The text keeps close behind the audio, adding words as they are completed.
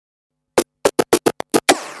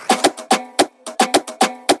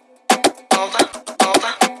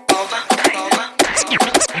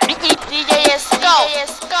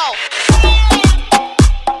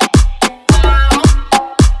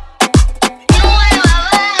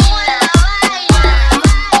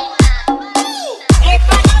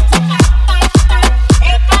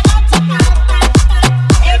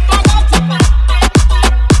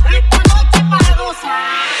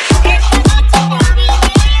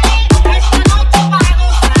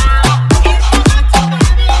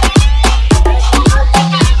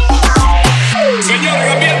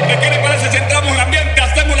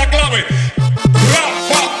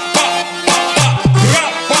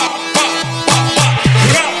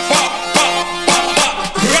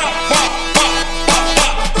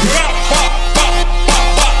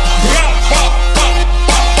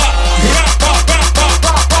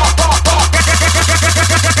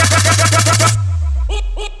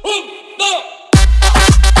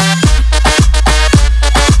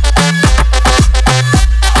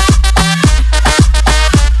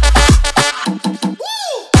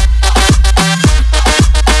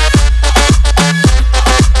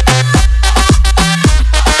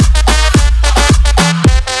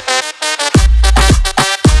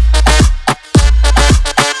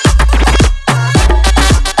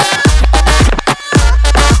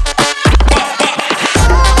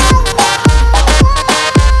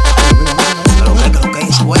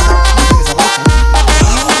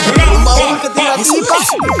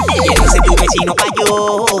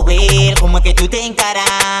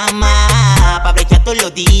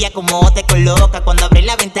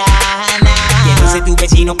Entonces tu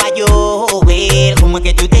vecino pa' yo ver cómo es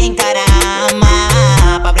que tú te encaramas,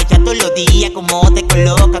 pa' brechar todos los días como te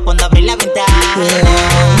coloca cuando abres la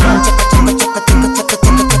ventana.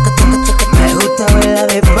 Me gusta verla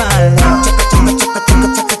de espalda,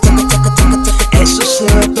 eso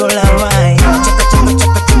se ve toda la vaina.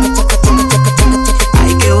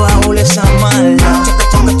 Ay, que bajo esa malda,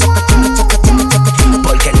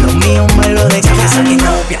 porque lo mío me lo descansa. Mi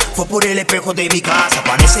novia fue por el espejo de mi casa.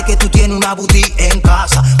 Parece que tú tienes una boutique en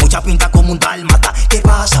casa. Mucha pinta como un dálmata. ¿Qué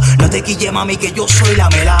pasa? No te quille, mami, que yo soy la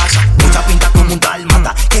melaza. Mucha pinta como un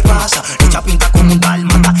dálmata. ¿Qué pasa? Mucha pinta como un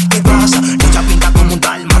dálmata. ¿Qué pasa? Mucha pinta como un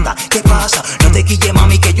dálmata. ¿Qué pasa? No te quille,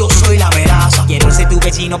 mami, que yo soy la melaza. Quiero ser tu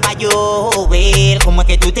vecino pa' yo ver cómo es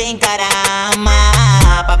que tú te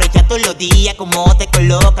encaramas, pa' brechar todos los días como te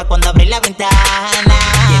coloca cuando abres la ventana.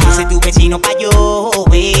 Quiero ser tu vecino pa' yo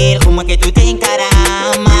ver cómo es que tú te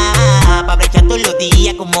encaramas, pa' brechar todos los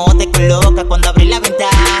días como te coloca cuando abres la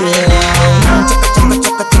ventana.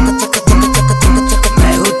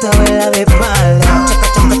 Me gusta verla de espalda,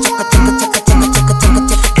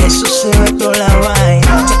 eso se ve toda la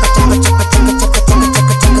vaina.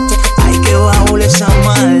 Ay, que bajo esa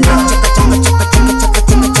malda.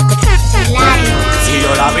 Y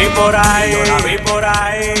yo la vi por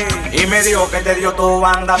ahí, y me dijo que te dio tu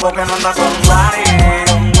banda porque no anda con Wari.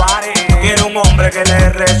 Quiero un hombre que le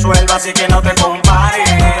resuelva, así que no te compares.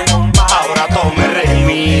 Ahora tome rey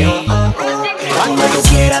mío. Cuando tú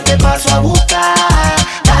quieras te paso a buscar.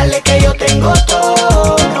 Dale que yo tengo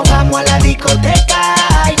todo. Nos vamos a la discoteca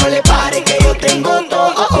y no le pare que yo tengo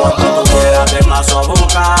todo. Cuando tú quieras te paso a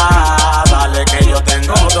buscar. Dale que yo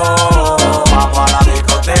tengo todo. Vamos a la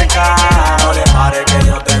discoteca, no le pare que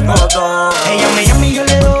yo tengo todo. Ella me llama y yo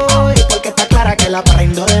le doy, porque está clara que la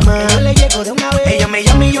prendo de más. Yo le llego de una vez. Ella me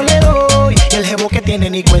llama y yo le doy, y el jevo que tiene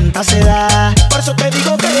ni cuenta se da. Por eso te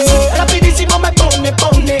digo que rapidísimo me pone.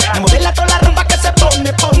 Me modela toda la ropa que se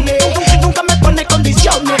pone. Nunca me pone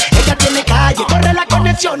condiciones. Ella tiene calle, corre las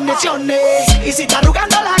conexiones. Y si está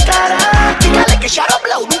arrugando la cara, dígale que Shadow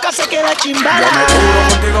Blow nunca se queda chimbada. Yo me juro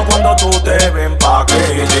contigo cuando tú te ven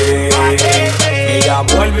paquete. Ella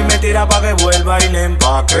vuelve y me tira pa' que vuelva y le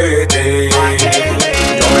empaquete.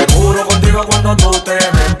 Yo me juro contigo cuando tú te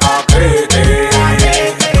ven paquete.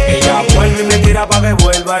 Ella vuelve y me tira pa' que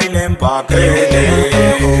vuelva y le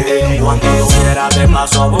empaquete. Cuando tú quieras te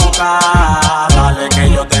paso a buscar. Dale que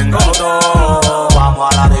yo tengo todo.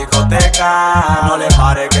 Vamos a la discoteca, no le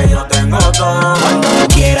pare que yo tengo todo. Cuando tú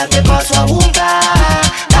quieras te paso a buscar.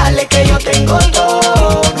 Dale que yo tengo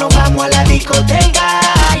todo. Nos vamos a la discoteca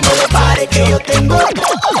y no le pare que yo tengo todo.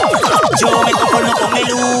 Yo me conformo con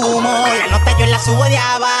el humo, la nota yo la subo de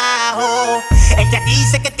abajo. Ella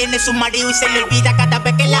dice que tiene su marido y se le olvida cada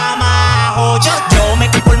vez que la amajo. Yo me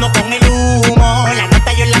conformo con el humo, la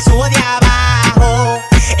nota yo la subo de abajo.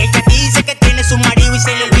 Ella dice que tiene su marido y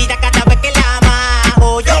se le olvida cada vez que la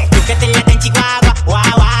amajo. Tú que te la en Chihuahua,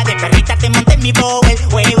 guau, de perrita te monté en mi bowl.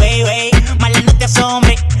 Wey, mala no te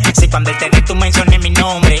asombre, sé cuando él te dé tú menciones mi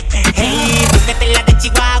nombre. Hey, tú que te la en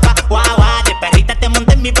Chihuahua, guau, de perrita te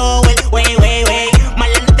monté en mi bowl. Wey,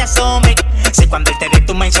 mala no te asombre, sé cuando él te dé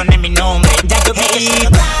tú menciones mi nombre. Ya yo vi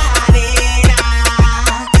cadera,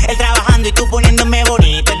 él trabajando y tú poniéndome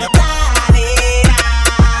bonito en la cadera.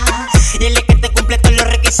 Y él es que te cumple todos los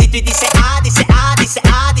requisitos y dice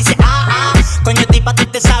dice coño tipa tú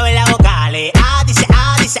te sabes las vocales. Dice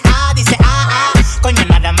coño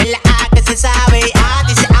nada más la que se sabe.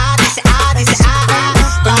 Dice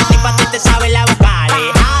coño tipa tú te sabes las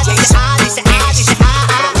vocales. Dice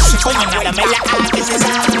coño nada más la que se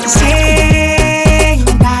sabe.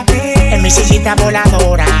 Siéntate En mi sillita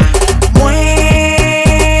voladora, muévete,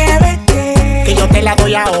 que yo te la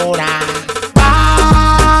doy ahora.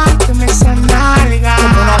 báteme esa nalga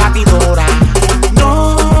Como una batidora,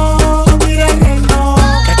 no mires el reloj.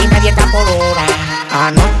 que aquí nadie está por hora.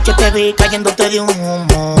 Anoche te vi cayéndote de un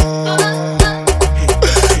humo.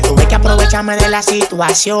 Tuve que aprovecharme de la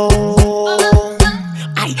situación.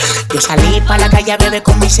 Ay, yo salí pa' la calle a beber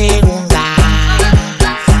con mi segunda.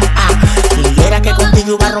 Y era que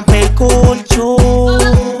contigo iba a romper el colchón.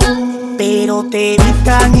 Pero te vi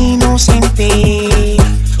tan inocente y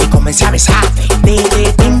comencé a besarte. De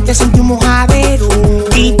repente sentí un mojadero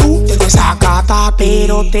y tú te desacataste.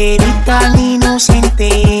 Pero te vi tan inocente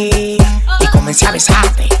y comencé a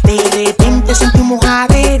besarte. De repente sentí un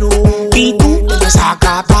mojadero y tú te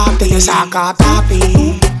desacataste.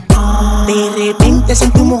 De repente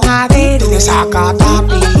sentí un mojadero, te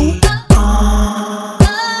desacataste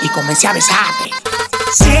y comencé a besarte.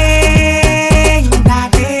 Siéntate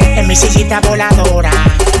En mi sillita voladora,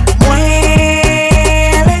 muévete,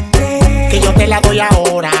 que yo te la doy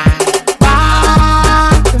ahora. báteme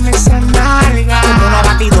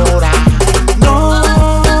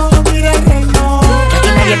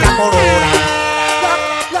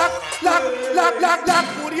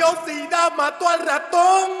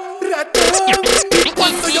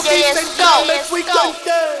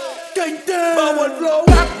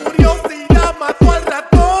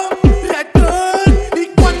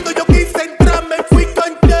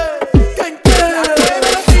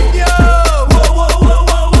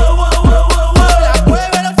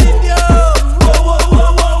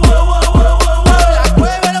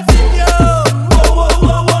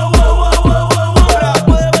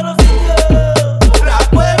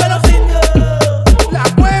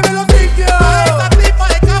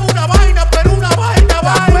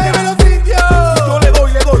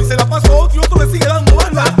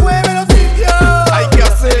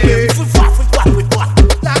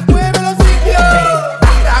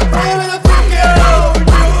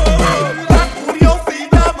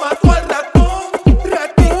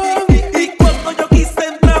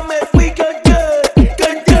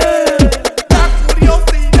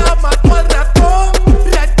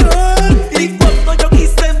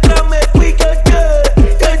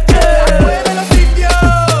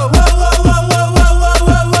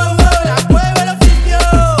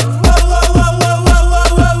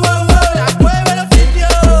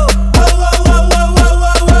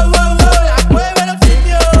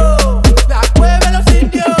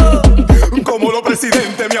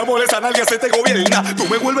nalga se te gobierna. Tú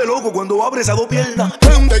me vuelves loco cuando abres a dos piernas.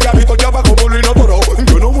 Prende ya visto chapa como un inodoro.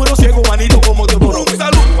 Yo no muero ciego, manito, como de toro.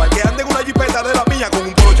 Saludo al que ande en una jipeta de la mía con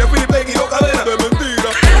un poloche Philip y dos cadenas de mentira.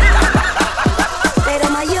 Pero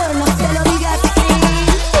mayor, no se lo digas así.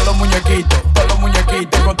 Todos los muñequitos, todos los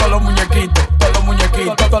muñequitos, con todos los muñequitos, todos los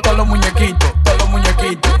muñequitos, todos los muñequitos, todos los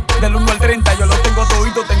muñequitos. Del 1 al 30 yo los tengo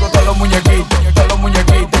toditos, tengo todos los muñequitos, todos los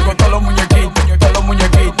muñequitos, con todos los muñequitos, todos los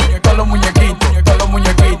muñequitos, todos los muñequitos, todos los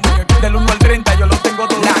muñequitos. Del 1 al 30 yo los tengo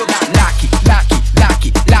toditos. Lucky, lucky,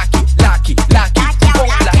 lucky, lucky, lucky, lucky.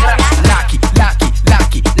 Lucky, lucky,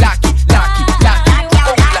 lucky, lucky, lucky, lucky.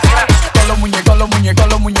 Todos los muñecos, los muñecos,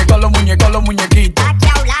 los muñecos, los muñecos, los muñequitos.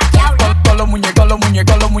 Todos los muñecos, los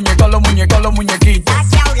muñecos, los muñecos, los muñecos, los muñequitos.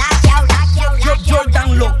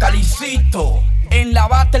 Jordan localicito. En la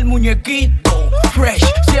bata el muñequito. Fresh,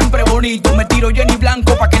 siempre bonito. Me tiro Jenny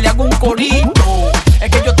Blanco pa' que le haga un corito.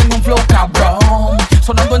 Es que yo tengo un flow cabrón.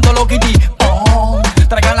 Sonando en todos los kitty.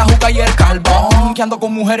 Traigan la juca y el carbón. Que ando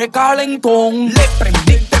con mujeres calentón. Le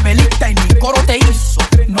prendiste velita y mi coro te hizo.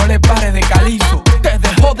 No le pares de calizo. Te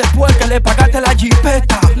dejó después que le pagaste la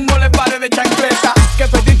jipeta. No le pares de chancleta. Que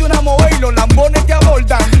perdiste una mover y los lambones te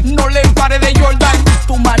abordan. No le pares de Jordan.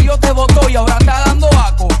 Tu marido te botó y ahora está dando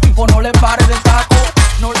aco. O no le pares de taco.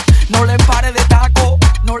 No le pares de taco.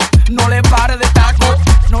 No le pares de taco.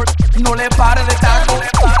 No le pares de taco.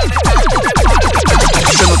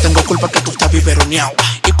 Yo no tengo culpa que tú estás biberoneado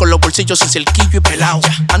y con los bolsillos sin cerquillo y pelado.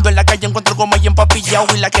 Ando en la calle, encuentro goma y empapillado.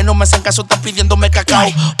 Y la que no me hacen caso están pidiéndome cacao.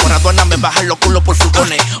 Por aduana me bajan los culos por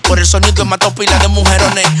furgones. Por el sonido he matado pila de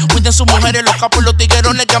mujerones. Cuiden sus mujeres, los capos y los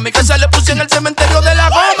tiguerones. Que a mi casa le puse en el cementerio de la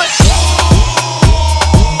Gómez.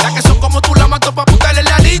 Las que son como tú la mato pa' putarle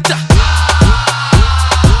la lista.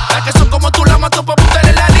 Las que son como tú la mato pa'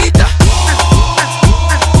 putarle la lista.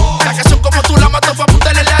 Las que son como tú la mato pa'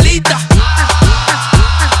 putarle la lista.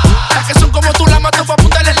 Las que son como tú la mato pa'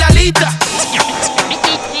 putarle la lista.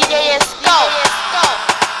 djscuff.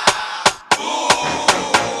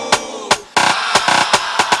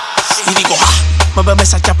 Y digo, muéveme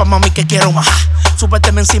esa chapa, mami, que quiero más.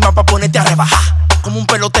 Súbeteme encima pa' ponerte a rebajar. Como un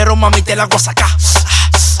pelotero, mami, te la hago sacar.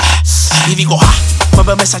 Y digo,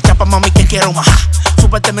 muéveme esa chapa, mami, que quiero más.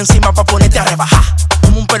 Súbeteme encima pa' ponerte a rebajar.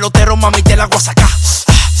 Como un pelotero, mami, te la hago sacar.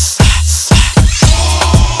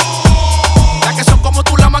 Las que son como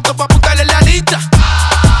tú la mato pa' apuntarle la lista.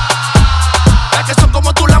 Las que son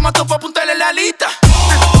como tú la mato pa' apuntarle la lista.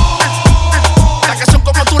 Las que son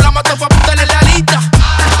como tú la mato pa' apuntarle la lista.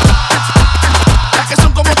 Las que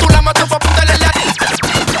son como tú la mato pa' apuntarle la lista.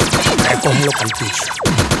 Recogen los cartuchos.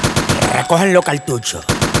 Recogen los cartuchos.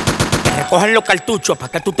 Recogen los cartuchos pa'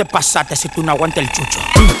 que tú te pasaste si tú no aguantas el chucho.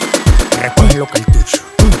 Recogen los cartuchos.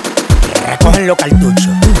 Recogen los cartuchos.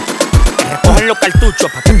 Recogen los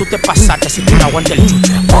cartuchos pa' que tú te pasaste si tú no aguantas el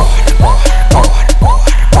chucho.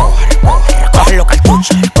 Recogen los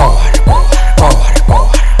cartuchos.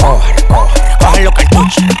 Recogen los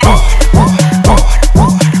cartuchos.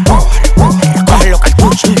 Recogen los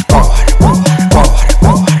cartuchos.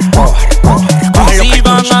 Si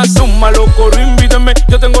van a sumar los coros, invítenme.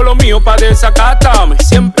 Yo tengo lo mío pa' desacatarme.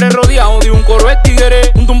 Siempre rodeado de un coro de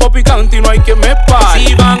tigre. Un tumbo picante y no hay que me pare.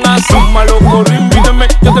 Si van a sumar los coros, invítenme.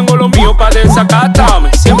 Yo tengo lo mío pa'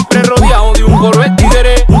 desacatarme. Siempre rodeado de un coro de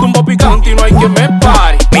tigre. Un tumbo picante y no hay que me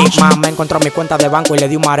pare. Big Man me encontró mi cuenta de banco y le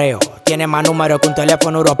di un mareo. Tiene más números que un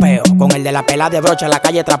teléfono europeo. Con el de la pelada de brocha en la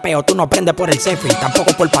calle trapeo. Tú no aprendes por el selfie,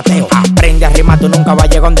 tampoco por pateo. Aprende a rimar, tú nunca vas a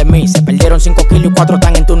llegar donde mí. Se perdieron 5 kilos y 4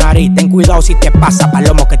 están en tu nariz. Ten cuidado si te pasa,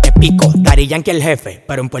 palomo que te pico. Daddy Yankee el jefe,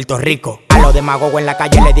 pero en Puerto Rico. A los demagogos en la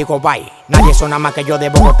calle le digo bye. Nadie suena más que yo de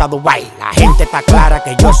Bogotá a Dubai. La gente está clara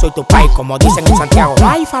que yo soy tu país. Como dicen en Santiago,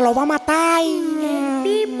 Raifa lo va a matar.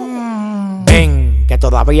 Ven, que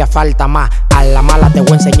todavía falta más. A la mala te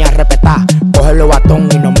voy a enseñar a respetar. Cógelo batón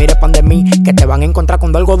y no mires pan de mí, que te van a encontrar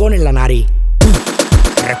con 2 algodones en la nariz.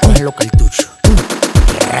 Recogen los cartuchos.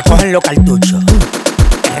 Recogen los cartuchos.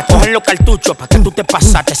 Recogen los cartuchos pa' que tú te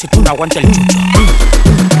pasaste si tú no aguantas el chucho.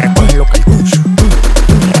 Recogen los cartuchos.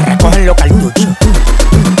 Recogen los cartuchos.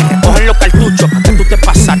 Recogen los cartuchos pa' que tú te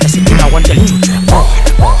pasaste si tú no aguantas el chucho.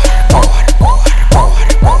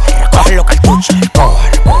 Recogen los cartuchos.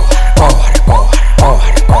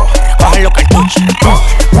 Recogen los cartuchos.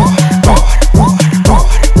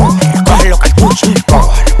 Recogen los cartuchos.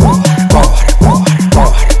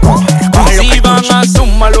 Si van a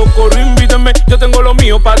sumar los coros, invítenme. Yo tengo lo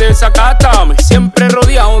mío pa' desacatarme. Siempre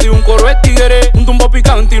rodeado de un coro de tigre. Un tumbo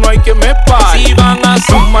picante y no hay que me pare. Si van a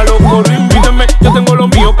sumar los coros, invítenme. Yo tengo lo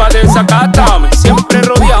mío pa' desacatarme. Siempre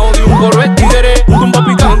rodeado de un coro de tigre. Un tumbo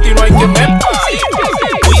picante y no hay que me pare.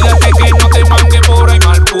 Cuídate que no te mangue por ahí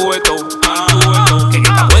mal puesto. Que en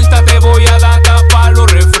esta vuelta te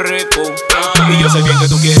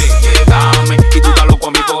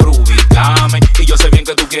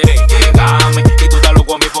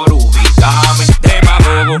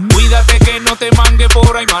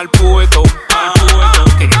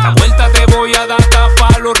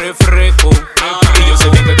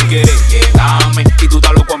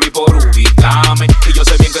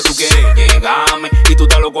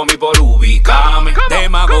ubícame.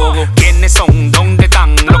 Demagogo, ¿quiénes son? ¿Dónde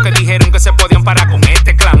están? Los que dijeron que se podían parar con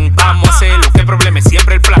este clan. Vamos a hacer lo que el problema es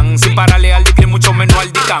siempre el plan. Sin pararle al dique, mucho menos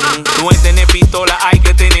al dicán. No es tener pistola, hay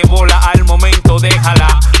que tener bola al momento de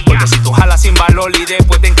jalar. Porque si tú jalas sin valor y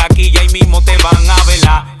después te encaquilla y mismo te van a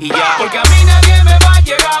velar. Y ya, porque a mí nadie me va a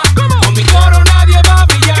llegar. Con mi coro nadie va a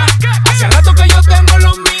brillar. Hace rato que yo tengo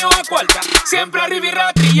los míos a cuarta, siempre arriba y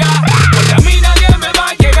ratilla. Porque a mí nadie me va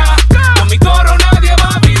a llegar. Con mi coro nadie va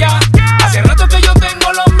a brillar. Hace rato que yo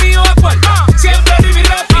tengo los míos a cuarta, siempre arriba y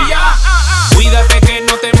ratilla. Cuídate que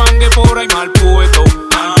no te mangue por ahí mal puesto.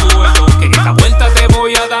 Que en esta vuelta te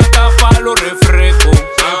voy a dar tapa los refrescos.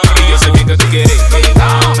 Y yo sé bien que tú quieres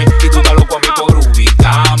llegarme, y tú estás loco a mí por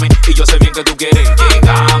ubicarme. Y yo sé bien que tú quieres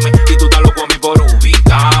llegarme, y tú estás loco a mí por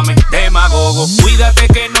ubicarme. Demagogo, cuídate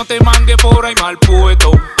que no te mangue por ahí mal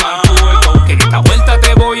puesto. Que en esta vuelta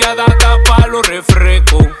te voy a dar tapa los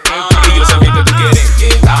refrescos. Y yo sé bien que tú quieres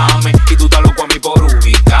llegarme, y tú estás loco a mí por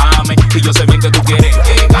ubicarme. Y yo sé bien que tú quieres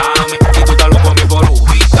llegarme, y tú estás loco a mí por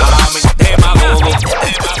ubicarme. Demagogo.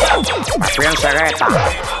 Me fui en cegueta.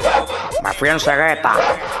 Me fui en cegueta.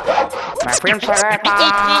 Me fui en cegueta.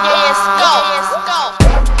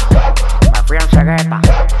 Me fui en cegueta.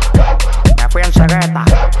 Me fui en cegueta.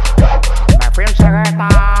 Me fui en cegueta.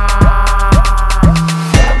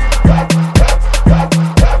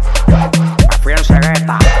 Me fui en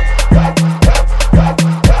cegueta.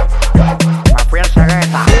 Me fui en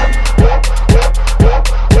cegueta.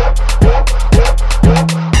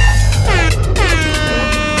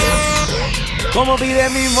 Como pide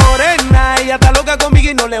mi morena, ella está loca conmigo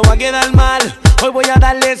y no le voy a quedar mal. Hoy voy a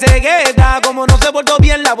darle cegueta, como no se portó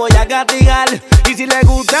bien la voy a castigar. Y si le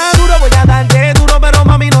gusta duro voy a darte duro, pero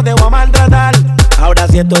mami no te voy a maltratar. Ahora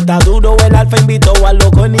si esto está duro, el alfa invitó al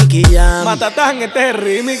loco Nicky Jam. Matatán, este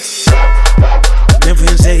remix. Me fui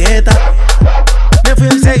en cegueta. Me fui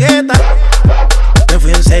en cegueta. Me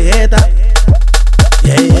fui en cegueta.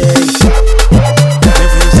 Yeah, yeah. Me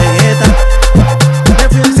fui en cegueta. Me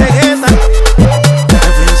fui en cegueta.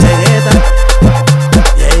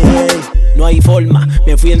 No hay forma,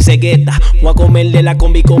 me fui en cegueta. Voy a comerle la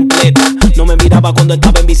combi completa. No me miraba cuando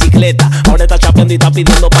estaba en bicicleta. Ahora está chapeando y está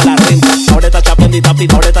pidiendo pa' la renta. Ahora está chapeando y está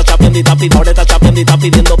pidiendo. Ahora está chapeando y está pidiendo. Ahora está chapeando y está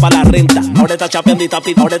pidiendo pa' la renta. Ahora está chapeando y está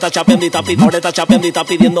pidiendo. Ahora está chapeando y está pidiendo. Ahora está chapeando y está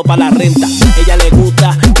pidiendo pa' la renta. Ella le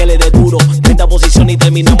gusta que le dé duro. 30 posiciones y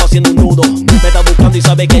terminamos haciendo un nudo. Me está buscando y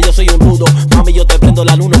sabe que yo soy un rudo. Mami, yo te prendo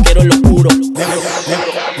la luna, quiero en lo oscuro.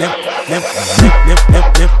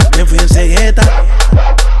 Me fui en cegueta.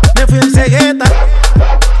 Me fui en cegueta.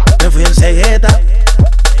 Me fui en cegueta.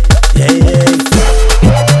 Yeah, yeah.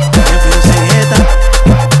 Me fui en cegueta.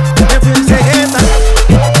 Me fui en cegueta.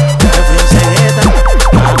 Me fui en cegueta.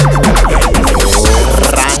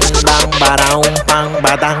 Rang dang barang pang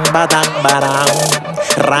badang badang barang.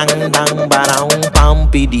 Rang dang barang pam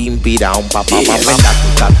pidim pidam pa pa pa. Venda tu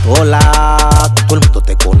catola, todo el mundo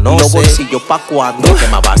te conoce. Los bolsillos pa' cuando que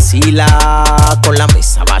más vacila, con la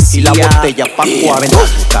mesa vacía. Y la botella pa' cuando. Venda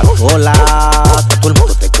tu catola, todo el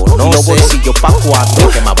mundo te conoce. Los bolsillos pa' cuando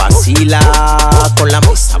que más vacila, con la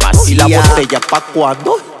mesa vacía. Y la botella pa'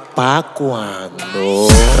 cuando. ¿Pa' cuando?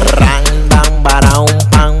 Rang dang barang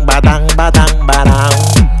pam badang badang barang.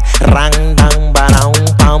 Rang dang barang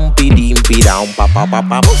pam pidim pidam pa pa pa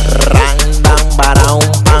pa. Rang dang barang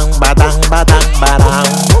pam badang badang barang.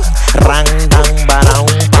 Rang dang barang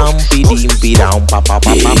pam pidim pidam pa pa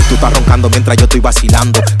pa pa. Tú estás roncando mientras yo estoy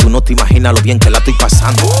vacilando. Tú no te imaginas lo bien que la estoy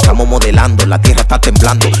pasando. Estamos modelando, la tierra está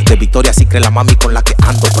temblando. De victoria sí cree la mami con la que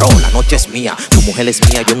ando, bro. La noche es mía, tu mujer es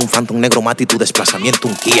mía. Yo en un Phantom negro mate y tu desplazamiento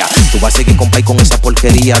un Kia. Tú vas a seguir compay con esa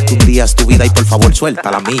porquería. Tú un día es tu vida y por favor suelta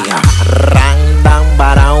la mía. Rang dang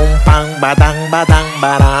barang pam badang badang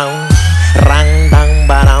barang. Rang dang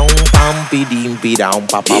barang pam pidim pidam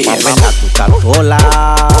pa pa pa. Venda tu catola,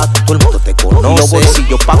 todo el mundo te conoce. Los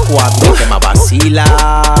bolsillos pa' cuando que más vacila,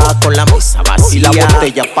 con la mesa vacía. Y la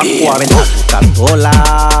botella pa' cuando. Venda tu catola,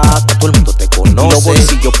 todo el mundo te conoce. Los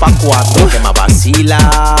bolsillos pa' cuando que más vacila,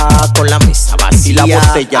 con la mesa vacía. Y la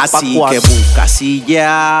botella pa' cuando. Así que busca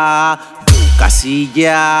silla, busca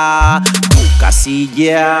silla, busca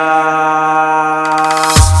silla,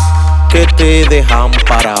 que te dejan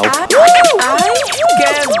parado. ¡Ay! ¡Qué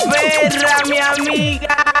perra, mi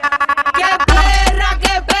amiga! ¡Qué perra,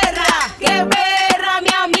 qué perra! ¡Qué perra,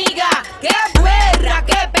 mi amiga! ¡Qué perra,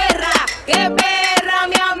 qué perra! ¡Qué perra,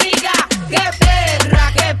 mi amiga! ¡Qué perra,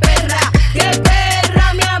 qué perra! ¡Qué perra,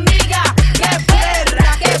 mi amiga! ¡Qué perra,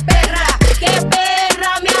 qué perra! ¡Qué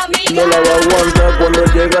perra, mi amiga! No la va a aguantar cuando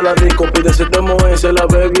llega a la disco. Pide 7 moes, se la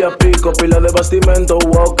bebe a pico. Pila de bastimento,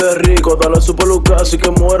 wow, qué rico. Dale a su peluca así que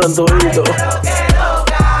mueran toditos.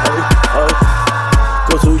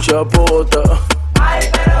 con su chapota. Ay,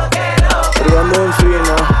 pero que no. Riendo en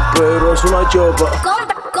fina, pero es una chopa.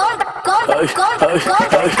 Ay,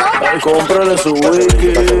 cómprale su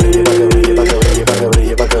wiki.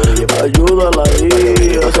 Ayúdala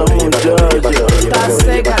ahí, a esa muchacha. Está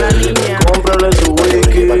seca la niña. Cómprale su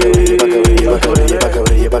wiki.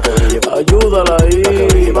 Ayúdala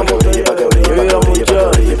ahí, muchacha.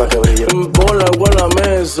 Ponle agua en la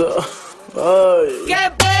mesa. Ay.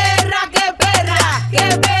 ¡Qué perra, qué perra!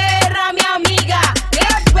 ¡Qué perra, mi amiga! ¡Qué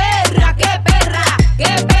perra, qué perra!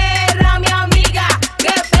 ¡Qué perra, mi amiga!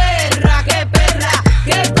 ¡Qué perra, qué perra!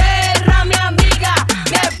 ¡Qué perra, mi amiga!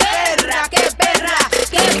 ¡Qué perra, qué perra!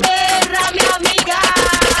 ¡Qué perra, mi amiga!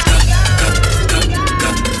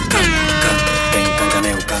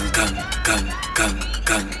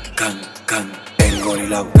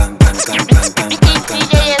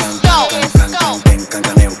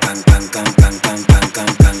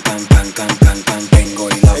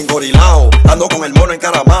 Engorilao, ando con el mono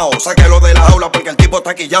encaramao. Sáquelo de la jaula porque el tipo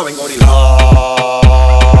está quillao.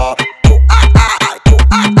 Engorilao,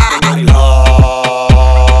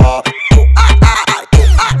 engorilao.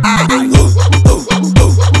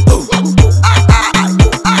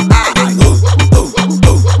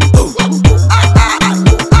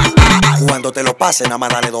 Cuando te lo pase, nada más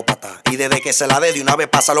dale 2 patas. Y desde que se la dé de una vez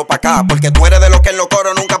pásalo pa' acá. Porque tú eres de los que en los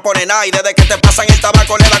coros nunca pone nada. Y desde que te pasan el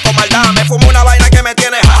tabaco le da con maldad. Me fumo una vaina que me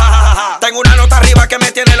tiene ja, ja, ja, ja. Tengo una nota arriba que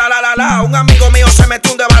me tiene la la la la. Un amigo mío se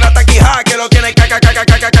metió un de barata quija que lo tiene ca ca ca ca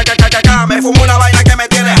ca ca ca ca ca ca. Me fumo una vaina que me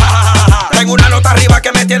tiene ja, ja, ja, ja. Tengo una nota arriba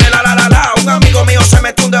que me tiene la la la la. Un amigo mío se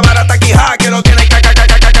metió un de barata quija que lo tiene ca ca ca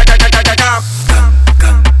ca ca ca ca ca ca ca.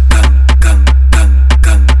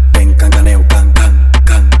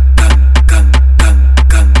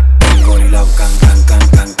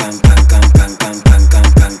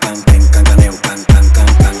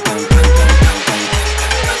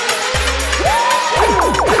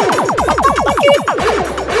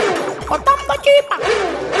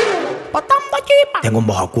 Tengo un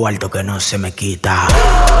bajo cuarto que no se me quita.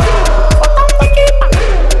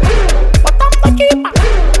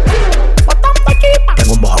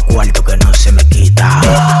 Tengo un bajo cuarto que no se me quita.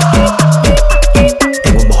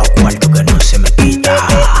 Tengo un bajo cuarto que no se me quita.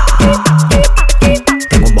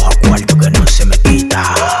 Tengo un bajo cuarto que no se me quita.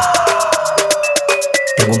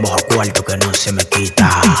 Tengo un bajo cuarto que no se me quita.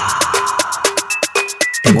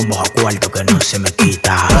 Tengo un bajo cuarto que no se me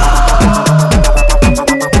quita.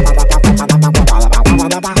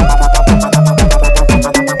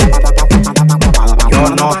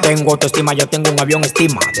 Tengo autoestima, yo tengo un avión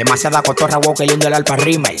estima. Demasiada cotorra, wow, que lindo el alfa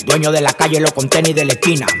rima. El dueño de la calle, los contenis de la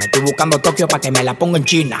esquina. Me estoy buscando Tokio pa' que me la ponga en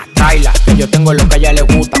China. Traila, que yo tengo lo que a ella le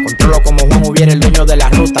gusta. Controlo como Juan hubiera el dueño de la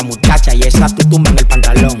ruta. Muchacha, y esa tu tumba en el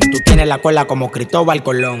pantalón. Tú tienes la cola como Cristóbal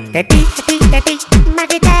Colón. Teti, teti, teti,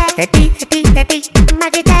 maquita. Teti, teti, teti,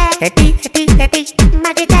 maquita. Teti, teti, teti,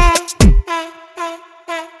 maquita.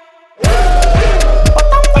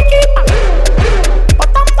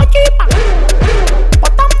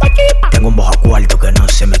 Tengo un bajo cuarto que no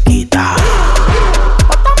se me quita.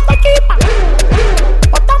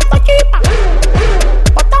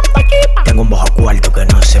 Tengo un bajo cuarto que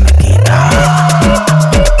no se me quita.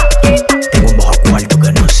 Tengo un bajo cuarto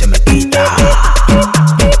que no se me quita.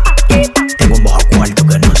 Tengo un bajo cuarto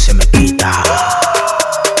que no se me quita.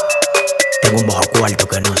 Tengo un bajo cuarto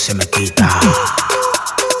que no se me quita.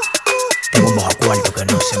 Tengo un bajo cuarto que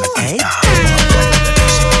no se me quita.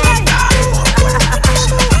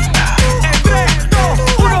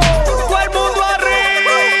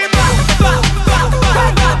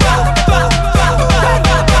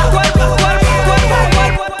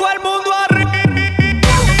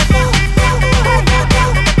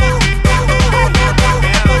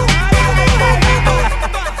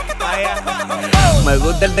 Me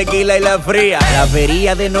gusta el tequila y la fría, la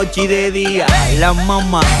feria de noche y de día. La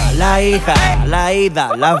mamá, la hija, la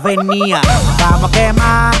ida, la venía. Vamos a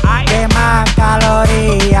quemar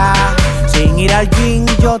calorías. Sin ir al gym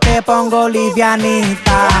yo te pongo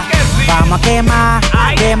livianita. Vamos a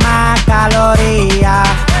quemar calorías.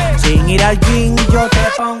 Sin ir al gym yo te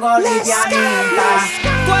pongo livianita.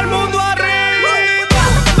 Todo el mundo arriba.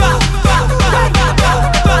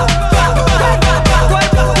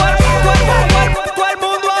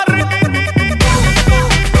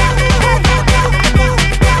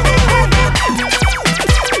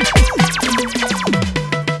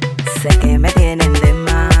 Sé que me tienen de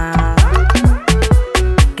más,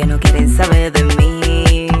 que no quieren saber de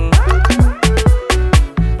mí,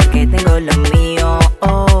 porque tengo lo mío,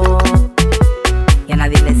 y a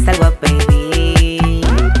nadie les salgo a pedir.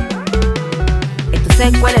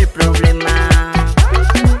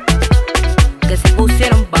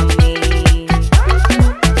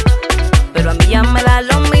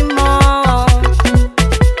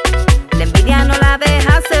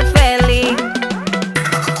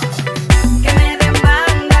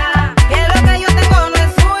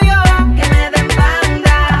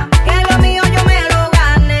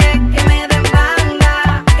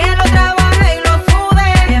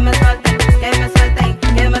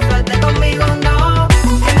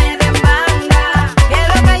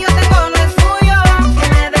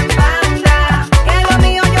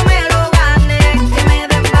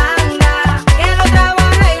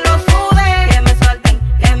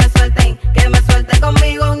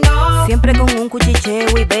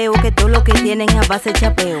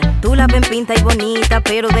 agüita,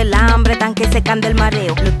 pero del hambre tan que se can del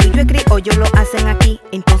mareo. Lo tuyo es criollo, lo hacen aquí.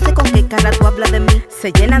 Entonces, ¿con qué cara tú hablas de mí?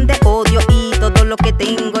 Se llenan de odio y todo lo que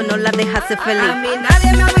tengo no la deja ser feliz. A mí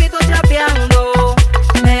nadie me ha visto trapeando,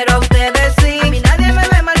 pero a ustedes sí. A mí nadie me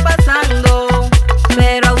ve mal pasando,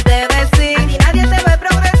 pero a ustedes sí. A ti nadie te ve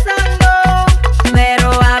progresando,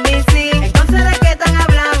 pero a mí sí. Entonces, ¿de qué están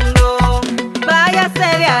hablando?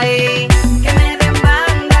 Váyase de ahí. Que me den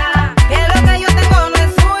banda, que lo que yo tengo no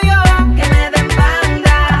es suyo. Que me den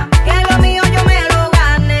banda, que lo mío yo me lo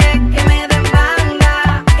gane. Que me den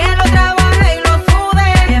banda, que lo trabaje y lo sude.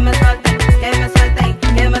 Que me suelten, que me suelten,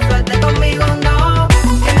 que me suelten conmigo, no.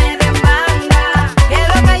 Que me den banda, que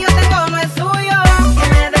lo que yo tengo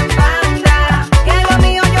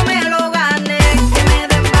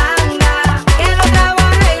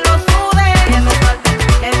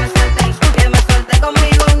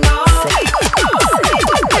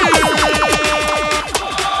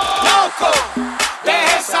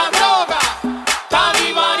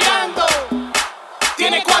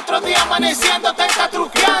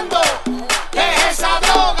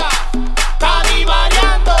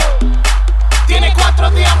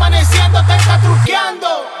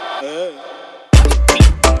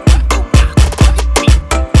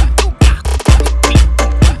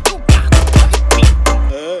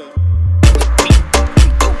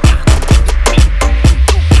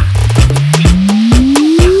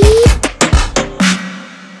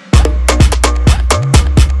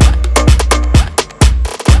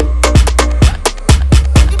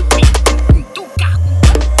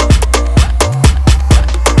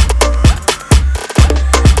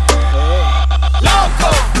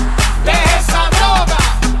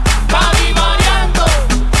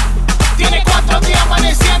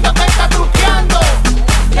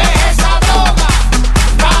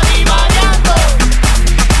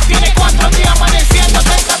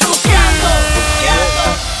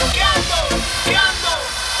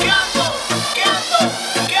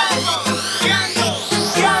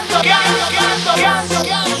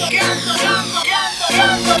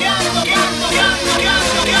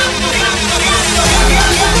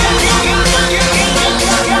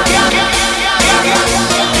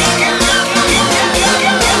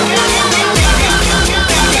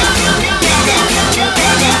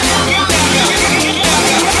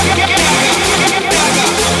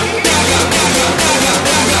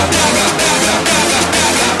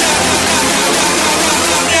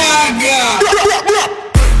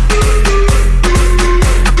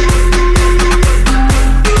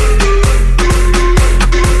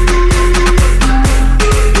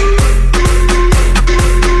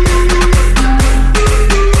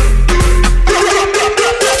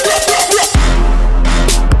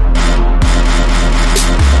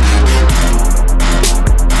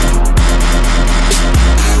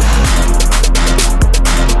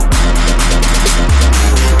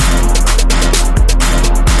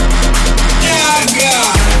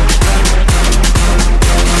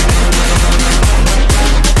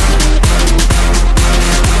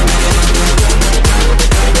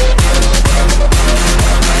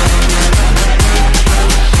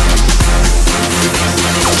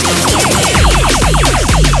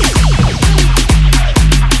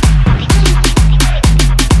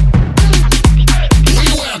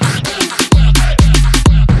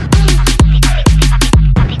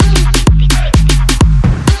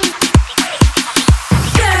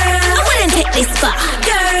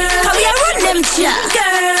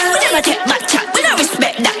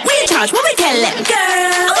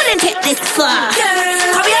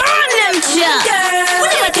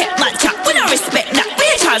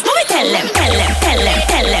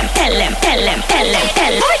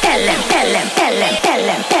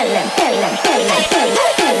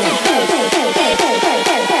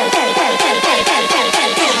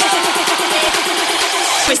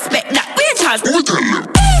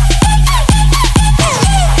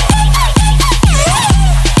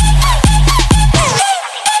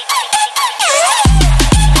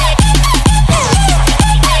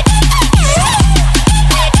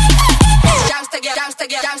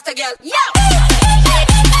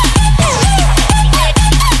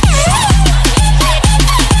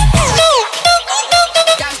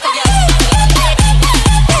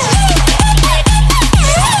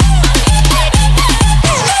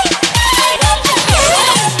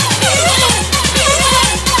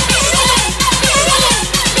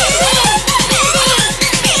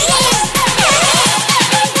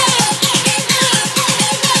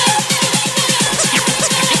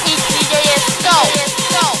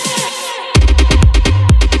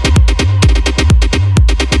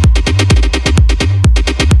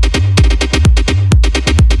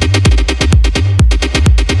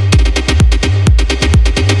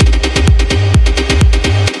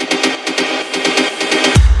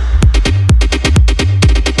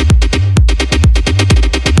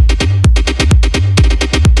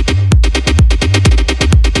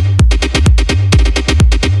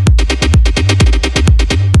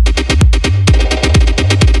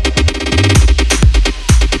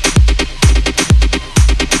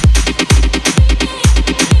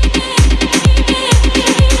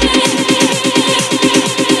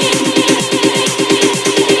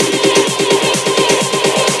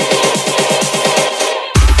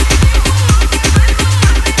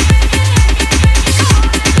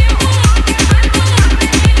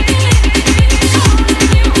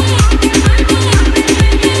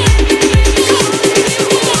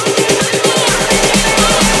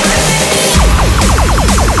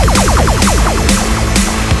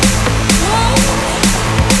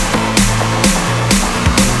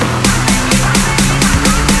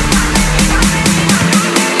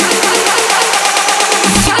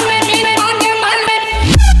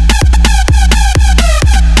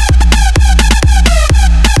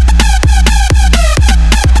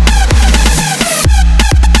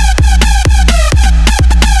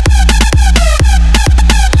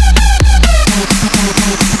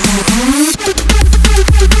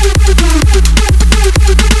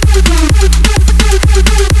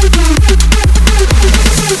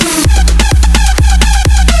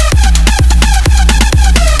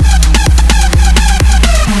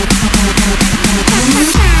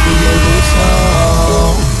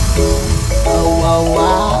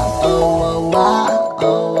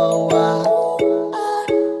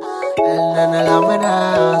El nene la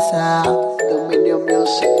amenaza. Dominio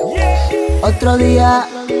Music. Otro día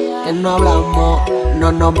que no hablamos,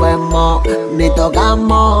 no nos vemos ni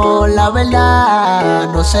tocamos. La verdad,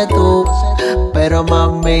 no sé tú, pero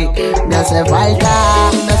mami, me hace falta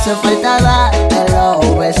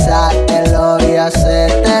dártelo, besártelo y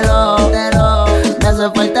hacértelo. Me hace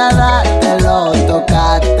falta dártelo,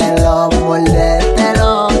 tocártelo,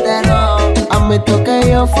 mordértelo. Admito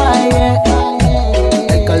que yo fallé,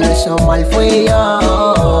 el que lo hizo mal fui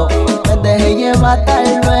yo. Me dejé llevar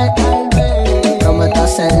tal vez, prometo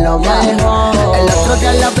hacer lo mejor. El otro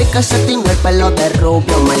día la vi que se tiñó el pelo de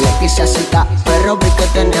rubio. Me le quise acercar, pero vi que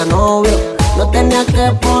tenía novio. No tenía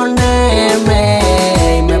que ponerme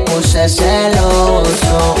y me puse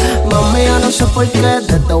celoso. Mami, yo no sé por qué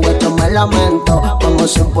de todo esto me lamento. Como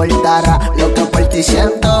si importara lo que por ti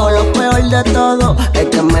siento. Lo peor de todo es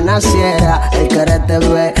que me naciera el quererte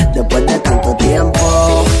ver después de tanto tiempo.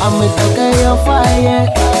 Admito que yo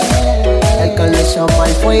fallé, el que lo hizo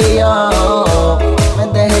mal fui yo. Me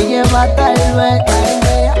dejé llevar tal vez,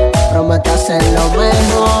 prometo hacer lo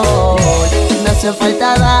mejor. Me hace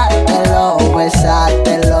falta dártelo,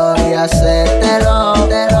 besártelo y hacértelo.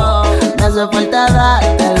 Me hace falta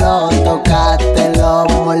dártelo, tocártelo,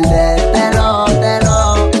 mordértelo.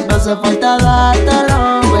 Me hace falta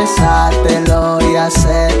dártelo, besártelo y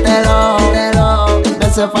hacértelo. Me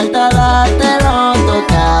hace falta dártelo,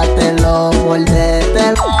 tocártelo,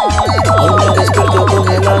 mordértelo. Hoy me despierto con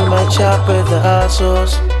el alma hecha a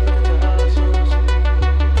pedazos.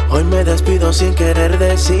 Hoy me despido sin querer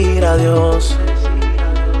decir adiós.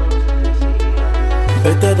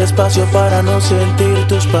 Vete despacio para no sentir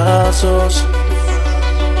tus pasos.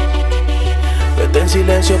 Vete en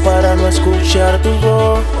silencio para no escuchar tu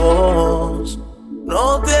voz.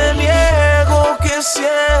 No te niego que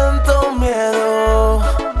siento miedo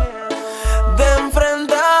de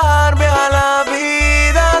enfrentarme a la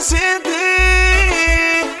vida sin ti.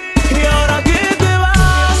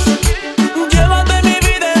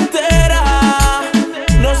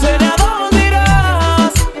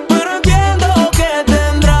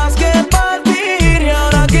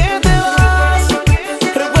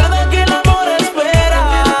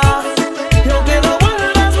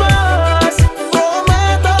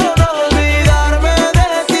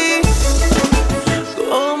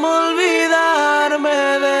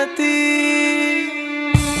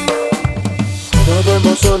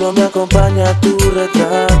 Solo me acompaña tu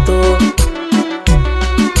retrato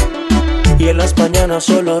y en las mañanas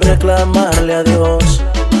solo reclamarle a Dios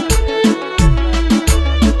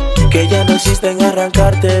que ya no existe en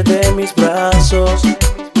arrancarte de mis brazos.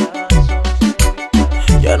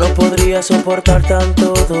 Ya no podría soportar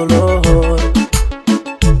tanto dolor.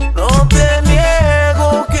 No te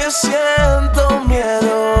niego que siento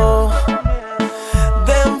miedo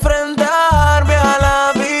de enfrentarme a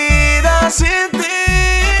la vida sin ti.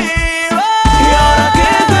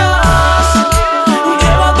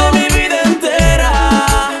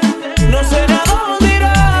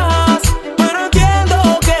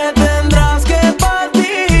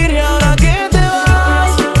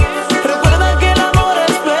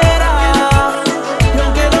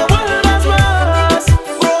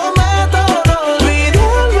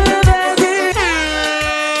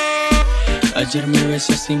 Ayer me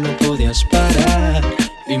besaste y no podías parar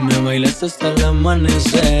y me bailaste hasta el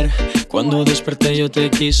amanecer. Cuando desperté yo te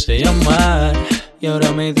quise llamar y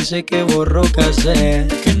ahora me dice que borró casé,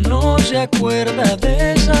 que no se acuerda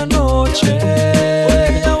de esa noche.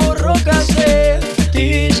 Porque ya borró casé,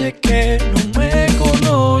 dice que no me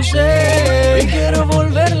conoce y quiero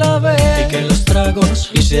volverla a ver. Y que los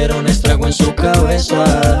tragos hicieron estrago en su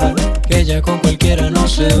cabeza, que ella con cualquiera no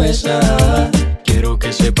se besa. Quiero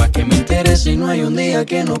que sepa que me interesa y no hay un día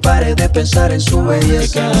que no pare de pensar en su belleza. Y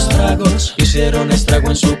que los tragos hicieron estrago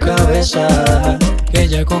en su cabeza, que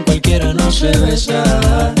ella con cualquiera no se besa.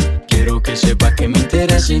 Quiero que sepa que me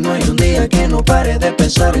interesa y no hay un día que no pare de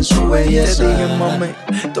pensar en su belleza. Te dije, mami,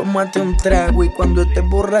 tómate un trago y cuando estés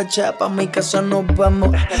borracha pa' mi casa nos vamos.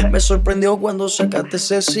 Me sorprendió cuando sacaste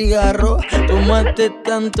ese cigarro. Tomaste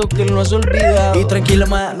tanto que lo has olvidado. Y tranquila,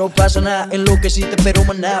 ma, no pasa nada. Enloqueciste, pero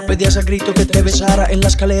maná, pedías a grito que te besara en la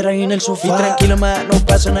escalera y en el sofá. Y tranquila, ma, no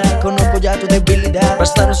pasa nada. Conozco ya tu debilidad.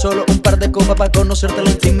 Bastaron solo un par de copas para conocerte la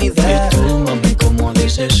intimidad. Y tú, mami, como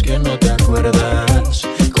dices que no te acuerdas,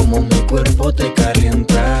 como mi cuerpo te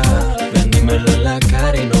calienta. Ven, dímelo en la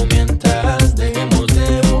cara y no mientas, dejemos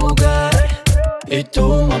de jugar. Y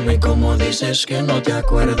tú, mami, como dices que no te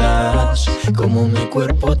acuerdas, como mi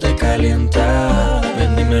cuerpo te calienta.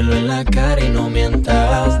 Ven, dímelo en la cara y no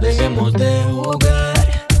mientas, dejemos de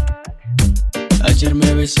jugar. Ayer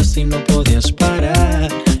me besaste y no podías parar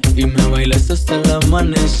y bailaste hasta el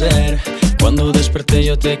amanecer. Cuando desperté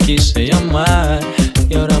yo te quise llamar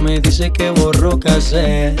y ahora me dice que borró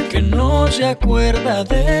casé, que no se acuerda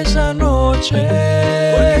de esa noche,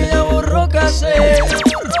 porque ella borró casé.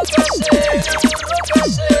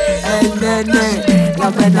 El nene, la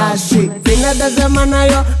verdad sí. Fines de semana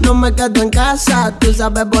yo no me quedo en casa. Tú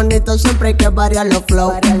sabes bonito, siempre hay que variar los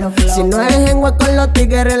flow. Si no es en hueco con los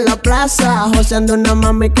tigres en la plaza, joseando una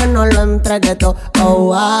mami que no lo entregue todo.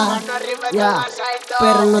 Oh, yeah.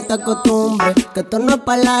 Pero no te acostumbres, que esto no es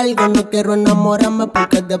para largo. No quiero enamorarme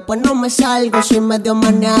porque después no me salgo. Soy medio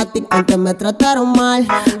maniático, aunque me trataron mal.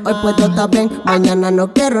 Hoy puedo estar bien, mañana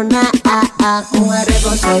no quiero nada.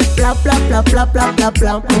 Mujeriego soy, bla bla bla bla bla bla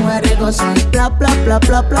bla. Mujeriego soy, bla bla bla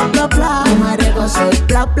bla bla bla bla. Mujeriego soy,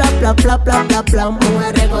 bla bla bla bla bla bla bla.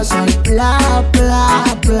 Mujeriego soy, bla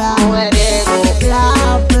bla bla. Mujeriego,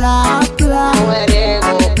 bla bla bla.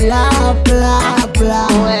 Mujeriego, bla bla bla.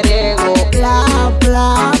 Mujeriego, bla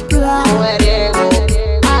bla bla. Mujeriego,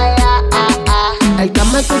 el que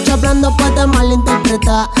me escucha hablando puede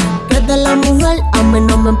malinterpretar que es de la mujer, a mí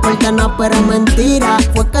no me importa nada, pero es mentira.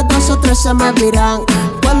 Fue que 2 o 3 se me viran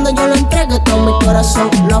cuando yo lo entregué, todo mi corazón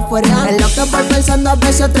lo afuera. En lo que voy pensando a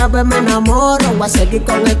veces otra vez me enamoro. Voy a seguir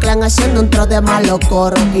con el clan haciendo un tro de malo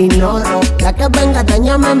coro. Ignoro, la que venga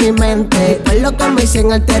dañame mi mente. Fue lo que me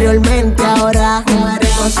dicen anteriormente. Ahora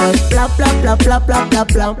mujeriego soy, bla bla bla bla bla bla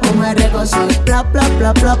bla. Mujeriego soy, bla bla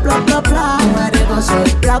bla bla bla bla bla. Mujeriego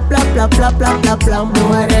soy, bla bla bla bla bla bla bla.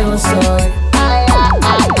 Mujeriego soy.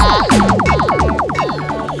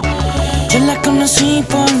 Yo la conocí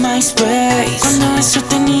por MySpace cuando eso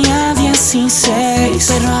tenía 16,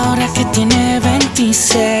 pero ahora que tiene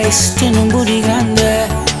 26 tiene un booty grande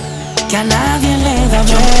que a nadie le da.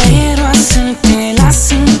 Yo quiero hacerte las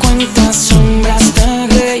 50 sombras de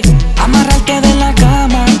Grey, amarrarte de la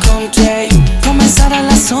cama con tape, comenzar a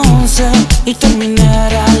las 11 y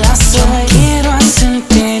terminar a las 6. Quiero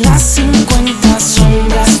hacerte las 50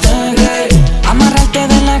 sombras de Grey, amarrarte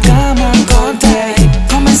de la cama con tape,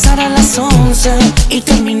 comenzar a las 11 y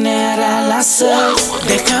terminar a las 6.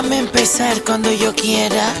 Déjame empezar cuando yo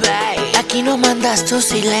quiera, aquí no mandas tu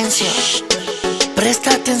silencio.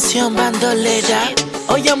 Presta atención, bandolera,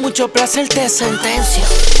 hoy a mucho placer te sentencio.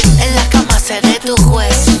 En la cama seré tu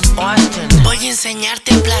juez, voy a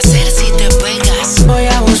enseñarte placer si te pegas. Voy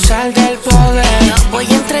a abusar del poder, voy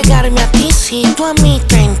a entregarme a ti si tú a mí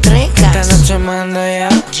te entregas. Esta noche mando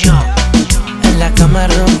yo, en la cama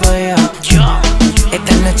rompo yo.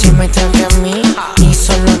 Esta noche me toca a mí y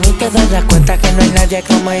solo a mí te darás cuenta que no hay nadie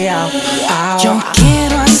como yo. Yo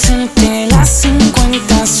quiero hacerte las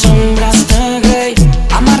 50 sombras de Grey,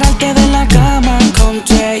 amarrarte de la cama con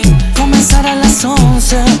tape, comenzar a las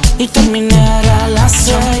 11 y terminar a las 6.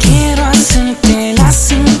 Yo quiero hacerte las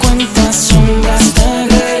 50 sombras de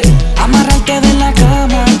Grey, amarrarte de la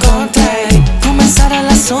cama con tape, comenzar a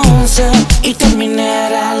las 11 y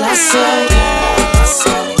terminar a las 6.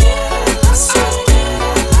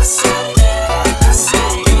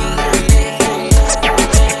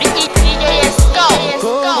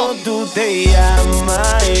 Te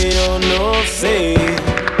llamas, yo no sé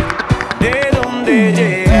de dónde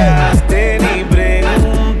llegaste ni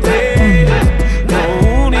pregunté. Lo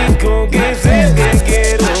único que sé es que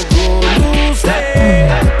quiero con usted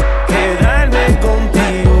quedarme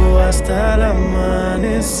contigo hasta el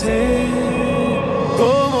amanecer.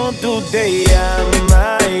 Como tú te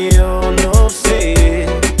llamas, yo no sé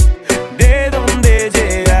de dónde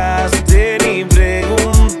llegaste ni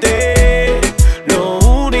pregunté. Lo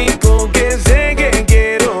único que sé que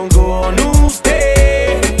quiero con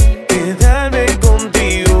usted quedarme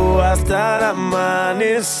contigo hasta el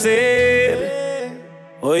amanecer.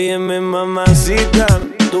 Óyeme, mamacita,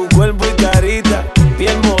 tu cuerpo y carita,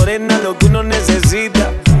 piel morena, lo que uno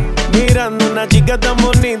necesita. Mirando una chica tan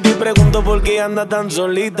bonita y pregunto por qué anda tan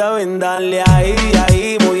solita. Ven, dale ahí,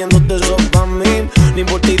 ahí, moviéndote eso pa' mí. Ni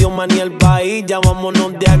por ti idioma ni el país, ya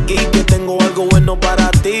vámonos de aquí, que tengo algo bueno para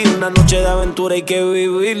ti. Una noche de aventura hay que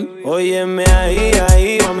vivir. Óyeme ahí,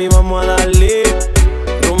 ahí, mami, vamos a darle.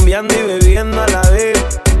 Rumbeando y bebiendo a la vez.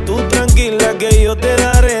 Tú tranquila que yo te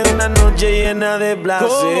daré una noche llena de placer.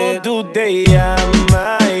 ¿Cómo tú te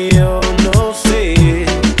llamas? Yo no sé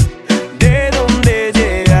de dónde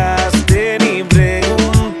llegaste ni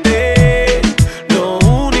pregunté. Lo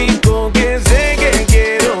único que sé que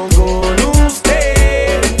quiero con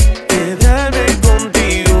usted quedarme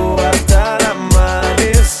contigo hasta el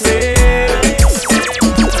amanecer.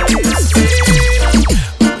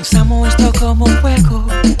 Comenzamos esto como un juego,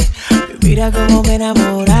 mira cómo me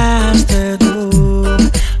enamoraste tú.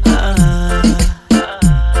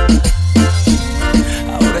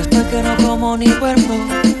 Ahora es para que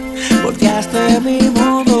de mi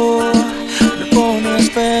modo me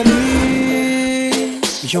pones feliz.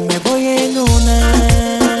 Yo me voy en una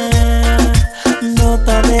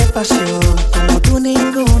nota de pasión como tú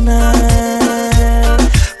ninguna.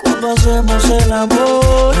 Cuando hacemos el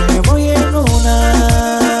amor, yo me voy en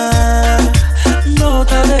una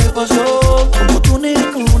nota de pasión como tú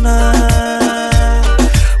ninguna.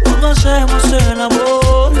 Cuando hacemos el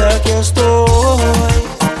amor, y aquí estoy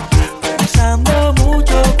pensando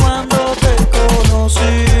mucho cuando te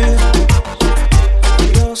conocí.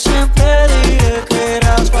 Yo siempre dije que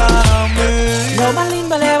eras para mí. Lo más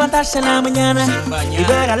lindo es levantarse en la mañana y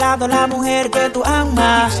ver al lado a la mujer que tú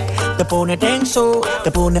amas. Te pone tenso,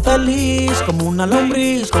 te pone feliz, como una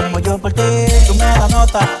lombriz, como yo por ti. Tú me das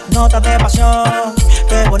nota de pasión.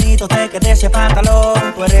 Qué bonito te quedé ese pantalón.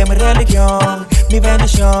 Tú eres mi religión, mi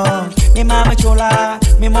bendición, mi mami chula,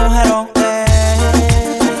 mi mujerón.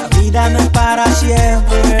 La vida no es para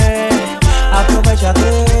siempre,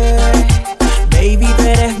 aprovechate. Baby, tú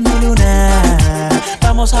eres mi luna,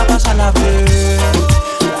 vamos a pasarla bien.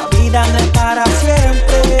 La vida no es para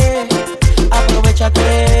siempre,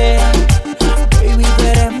 aprovechate. Baby, tú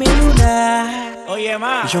eres mi luna. Oye,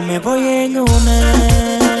 ma, yo me voy en una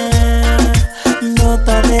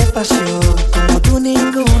nota de pasión como tú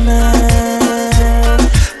ninguna.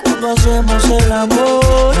 Cuando hacemos el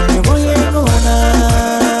amor, yo me voy en una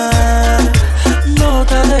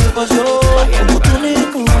nota de pasión como tú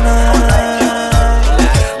ninguna.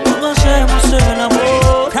 Cuando hacemos el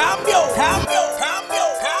amor, cambio.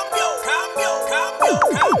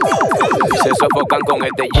 Se sofocan con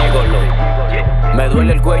este gigolo. Me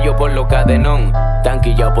duele el cuello por lo cadenón.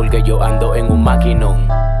 Tanquillao porque yo ando en un maquinón.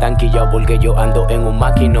 Tanquillao porque yo ando en un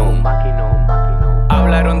maquinón.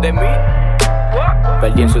 Hablaron de mí.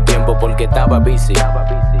 Perdí en su tiempo porque estaba busy.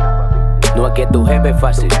 No es que tu jefe es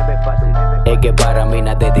fácil, es que para mí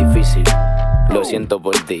nada es difícil. Lo siento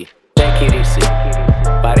por ti. Take it easy.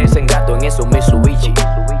 Parecen gatos en esos Mitsubishi,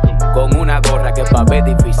 con una gorra que pa' ver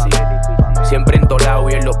difícil. Siempre entolado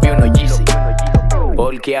y en los pies no Yeezy.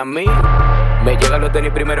 Porque a mí me llegan los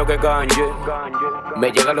tenis primero que Kanye.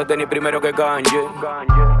 Me llegan los tenis primero que Kanye.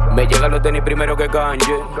 Me llegan los tenis primero que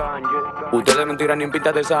Kanye. Ustedes no tiran ni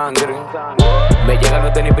pintas de sangre. Me llegan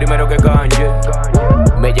los tenis primero que Kanye.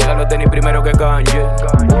 Me llegan los tenis primero que Kanye.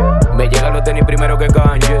 Me llegan los tenis primero que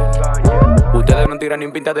Kanye. Ustedes no tiran ni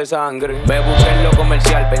pintas de sangre. Me busqué en lo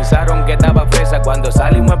comercial, pensaron que estaba fresa. Cuando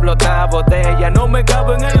salimos explotada botella, no me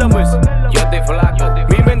caben en la mesa. Yo estoy flaco,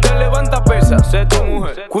 mi mente levanta pesa. Sé tu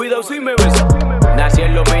mujer, cuidado si me besa. Nací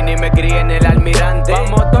en lo mini y me crié en el Almirante. Pa'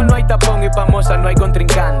 motor no hay tapón y pa' moza no hay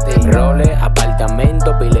contrincante. Roles,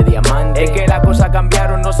 apartamento, pile diamante. Es que las cosas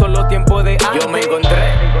cambiaron, no solo tiempo de antes. Yo me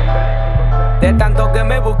encontré de tanto que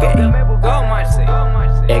me busqué. ¿Cómo así?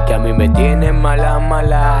 Es que a mí me tienen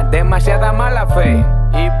mala, demasiada mala fe.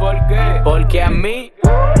 ¿Y por qué? Porque a mí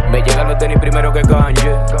me llegan los tenis primero que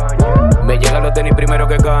Kanye. Me llegan los tenis primero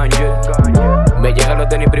que Kanye. Me llegan los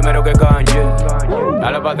tenis primero que Kanye.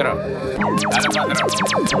 Dale pa' atrás, dale pa' atrás,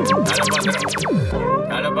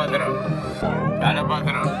 dale pa' atrás, dale pa'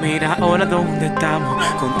 atrás. Mira ahora dónde estamos,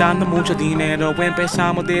 contando mucho dinero.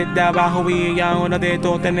 Empezamos desde abajo y ahora de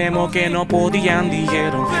todo tenemos. Que no podían,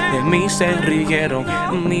 dijeron, de mí se rieron.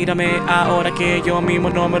 Mírame ahora que yo mismo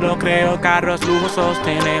no me lo creo. Carros lujosos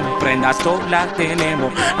tenemos, prendas todas las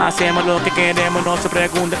tenemos. Hacemos lo que queremos, no se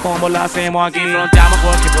pregunte cómo lo hacemos aquí. Fronteamos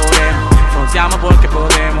porque podemos, fronteamos porque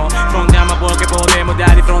podemos, fronteamos porque podemos,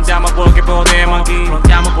 daddy, fronteamos porque podemos aquí.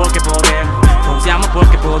 Fronteamos porque podemos, fronteamos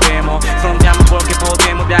porque podemos, fronteamos porque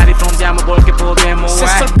podemos, daddy, fronteamos porque podemos. Se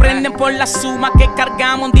sorprenden por la suma que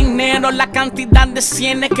cargamos dinero, la cantidad de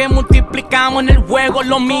cienes que multiplicamos en el juego.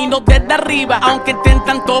 Lo miro desde arriba, aunque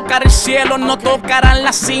intentan tocar el cielo, no tocarán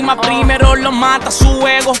la cima. Primero lo mata su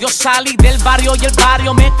ego. Yo salí del barrio y el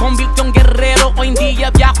barrio me convirtió en guerrero. Hoy en día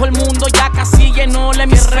viajo el mundo, ya casi lleno el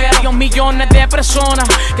hemisferio. Millones de personas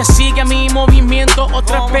que siguen mi movimiento.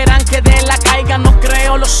 Otros esperan que de la caiga, no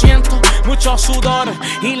creo, lo siento. Mucho sudor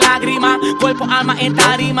y lágrimas, cuerpo, alma en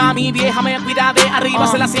tarima. Mi vieja me cuida de arriba,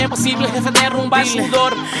 se la hace posible, jefe derrumba el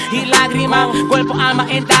sudor y lágrimas, cuerpo, alma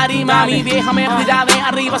en tarima. Mi vieja me cuida de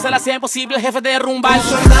arriba, se la hace posible, jefe derrumba el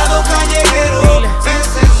sudor. Soldado callejero,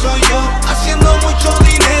 ese soy yo, haciendo mucho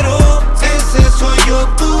dinero, ese soy yo.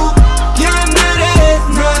 Tú, ¿quién eres?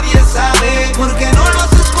 Nadie sabe, porque no lo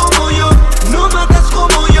haces como yo, no matas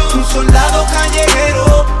como yo. Un soldado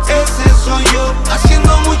callejero, ese soy yo,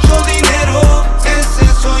 haciendo mucho dinero, ese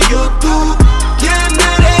soy yo. Tú, ¿quién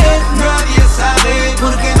eres? Nadie sabe,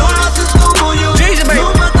 porque no lo haces como yo,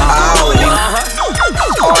 no matas como yo.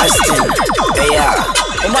 Austin, yeah.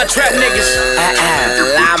 All my trap niggas,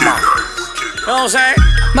 Lama. you know what I'm saying?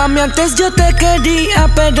 Mami, antes yo te quería,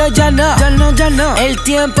 pero ya no. Ya no. El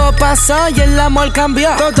tiempo pasó y el amor cambió.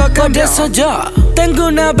 Todo cambió. Por eso yo tengo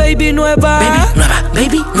una baby nueva.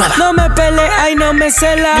 Baby nueva. No me pelea y no me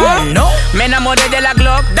cela. No. Me enamoré de la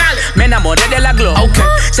Glock. Dale. Me enamoré de la Glock. Okay.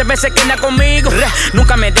 Siempre se queda conmigo.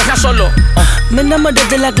 Nunca me deja solo. Me enamoré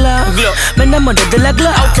de la Glock. Me enamoré de la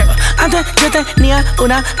Glock. Okay. Antes yo tenía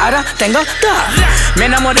una, ahora tengo dos. Me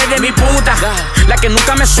enamoré de mi puta, la que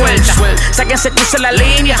nunca me suelta. Sé que se cruza la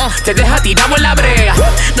línea, te deja tirado en la brea.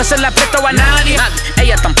 No se la presto a nadie,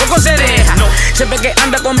 ella tampoco se deja. Siempre que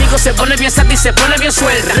anda conmigo se pone bien sata y se pone bien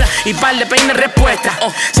suelta. Y par de peine respuesta,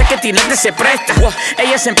 sé que tirarte se presta.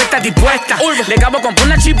 Ella siempre está dispuesta, le acabo con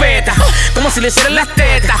una chipeta, como si le hicieran las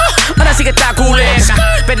tetas. Ahora sí que está culeta,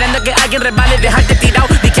 esperando que alguien resbale y dejarte tirado,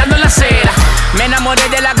 diqueando en la acera. Me enamoré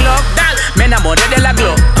de la Glock, me enamoré de la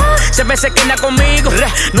Glock. Siempre se queda conmigo,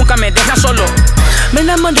 nunca me deja solo. Me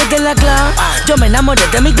enamoré de la Glock, yo me enamoré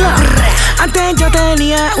de mi Glock. Antes yo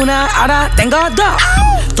tenía una, ahora tengo dos.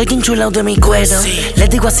 Estoy enchulado de mi cuero, le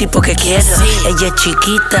digo así porque quiero. Ella es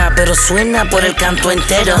chiquita, pero suena por el canto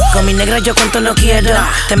entero. Con mi negra yo cuento no quiero.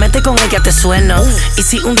 Te metes con ella, te sueno. Y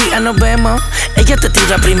si un día nos vemos, ella te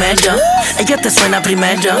tira primero. Ella te suena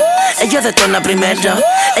primero. Ella detona primero.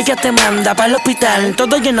 Ella te manda para el hospital,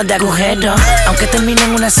 todo lleno de agujeros. Aunque termine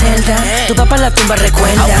en una celda, tu papá la tumba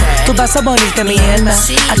recuerda. Tú vas a morirte, mi alma.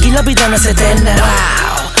 Aquí la vida no es eterna.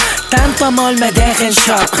 Tanto amor me deja en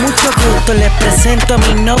shock. Mucho gusto, les presento a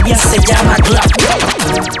mi novia, se llama Scuff.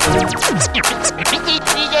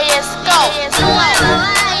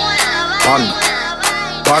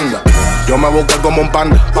 Panda, yo me busqué como un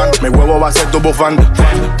panda. Mi huevo va a ser tu bufanda.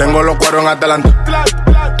 Tengo los cueros en Atlanta.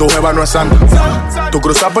 Tu jeva no es santa. Tú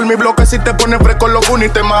cruzas por mi bloque si te pones fresco los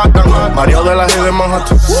gunis te matan. Mario de la G de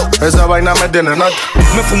Manhattan. Esa vaina me tiene nata.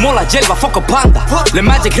 Me fumó la hierba, foco panda. Le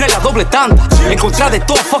Magic la doble tanda. Encontré de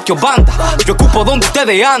todo, fuck your banda. Yo ocupo donde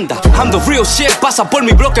ustedes andan. I'm the real shit, pasa por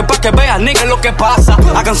mi bloque pa' que vean, nigga, lo que pasa.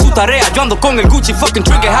 Hagan su tarea, yo ando con el Gucci fucking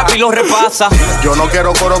trigger happy, lo repasa. Yo no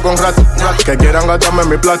quiero coro con rata, que quieran gastarme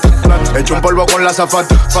mi plata. Echo un polvo con la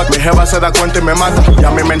zafata. Mi jeva se da cuenta y me mata. Ya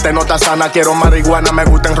mi mente no está sana, quiero marihuana. Me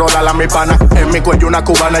gusta enrolarla a mi pana. En mi cuello una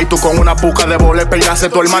cubana y tú con una puca de bole peinaste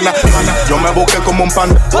tu hermana. Yo me busqué como un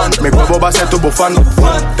panda. Mi huevo va a ser tu bufanda.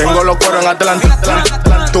 Tengo los cueros en Atlanta.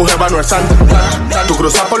 Tu jeva no es santa. Tú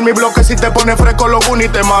cruzas por mi bloque si te pones fresco los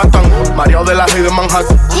gunis te matan. Mario de la G de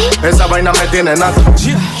Manhattan. Esa vaina me tiene nata.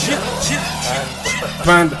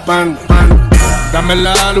 Panda. Dame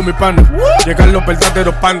la luz, mi pana. Llegan los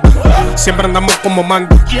verdaderos pandas. Siempre andamos como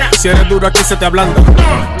manda. Si eres duro aquí se te ablanda.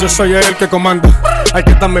 Yo soy el que comanda. Hay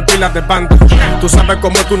que darme pilas de banda. Tú sabes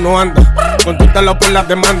cómo tú no andas. Contústalo por las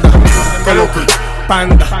demandas. Que lo que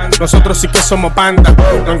panda. Nosotros sí que somos panda.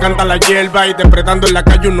 Nos encanta la hierba y depredando en la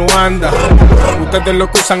calle uno anda. Ustedes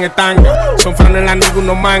lo que usan es tanga. Son franelas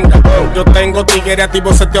ninguno manga. Yo tengo tigre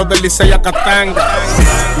activo seteado del Licey a Catanga.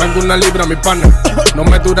 Mando una libra mi pana. No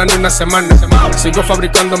me dura ni una semana. Sigo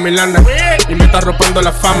fabricando mi lana y me está arropando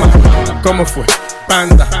la fama. ¿Cómo fue?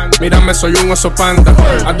 Panda, mírame, soy un oso panda.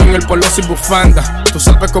 Ando en el polo sin bufanda. Tú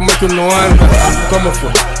sabes cómo es que uno anda. ¿Cómo fue?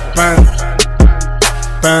 Panda.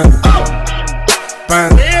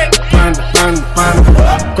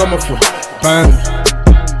 ¿Cómo fue? Panda.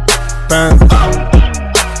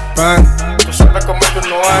 Tú sabes cómo es que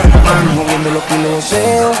uno anda. Moviendo los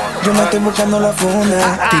piloseos, yo me estoy buscando la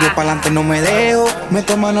funda. Tiro pa'lante, no me dejo,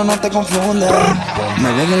 meto mano, no te confundas.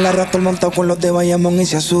 Me ven en la Raptor montado con los de Bayamón y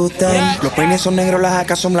se asustan. Los peines son negros, las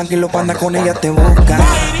jacas son blancas y los pandas con ellas te buscan.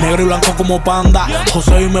 Negro y blanco como panda,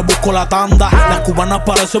 José y me busco la tanda. Las cubanas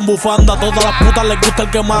parecen bufanda, todas las putas les gusta el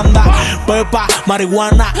que manda. Pepa,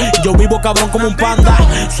 marihuana, yo vivo cabrón como un panda.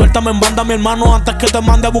 Suéltame en banda mi hermano antes que te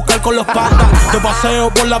mande a buscar con los pandas. Te paseo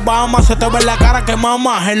por las Bahamas, se te ve la cara que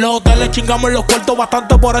mama. En los hoteles chingamos los cuartos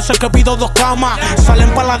bastante, por eso es que pido 2 camas.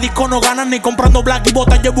 Salen pa' la disco, no ganan ni comprando black y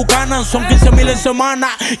botellas Buchanan. Son 15,000 en semana,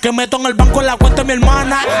 que meto en el banco en la cuenta de mi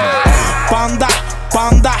hermana.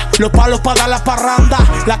 Panda, los palos para dar las parrandas.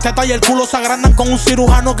 Las tetas y el culo se agrandan con un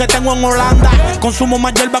cirujano que tengo en Holanda. Consumo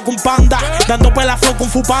más hierba que un panda, dando pela flow con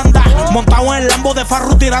fu panda. Montado en el Lambo de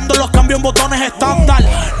Farru tirando los cambios en botones estándar.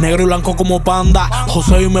 Negro y blanco como panda,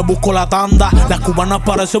 José y me busco la tanda. Las cubanas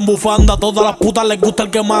parecen bufanda, todas las putas les gusta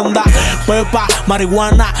el que manda. Pepa,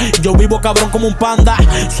 marihuana, yo vivo cabrón como un panda.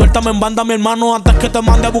 Suéltame en banda mi hermano antes que te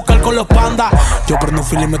mande a buscar con los pandas. Yo prendo un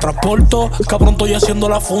fil y me transporto, cabrón estoy haciendo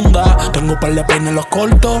la funda. Tengo par de peines en los pelo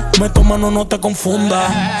corto, meto mano, no te confundas.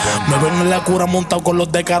 Me ven en la cura montado con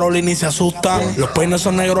los de Carolina y se asustan. Los peines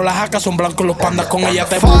son negros, las jacas son blancos, los pandas con ella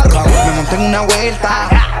te buscan. Me monté en una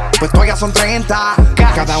vuelta, pues todavía son 30.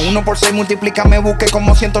 Cada uno por 6 multiplica, me busqué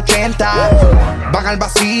como 180. Van al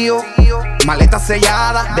vacío, maleta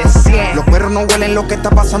sellada de 100. Los perros no huelen, lo que está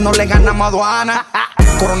pasando le ganamos a aduana.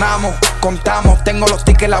 Coronamos, contamos, tengo los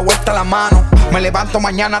tickets, la vuelta a la mano. Me levanto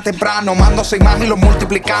mañana temprano, mando 6 más y los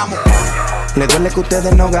multiplicamos. Le duele que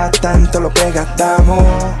ustedes no gastan todo lo que gastamos.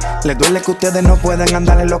 Le duele que ustedes no puedan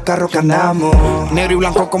andar en los carros que andamos. Negro y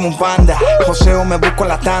blanco como un panda, joseo me busco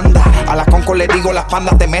la tanda. A la conco le digo las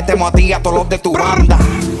pandas, te metemos a ti y a todos los de tu banda.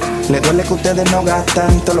 Le duele que ustedes no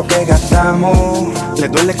gastan todo lo que gastamos. Le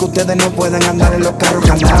duele que ustedes no puedan andar en los carros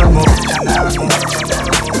que andamos.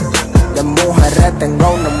 De mujeres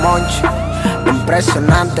tengo una moncha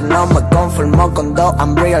impresionante, no me conformo con dos.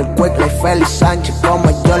 I'm real quick like Félix Sánchez, como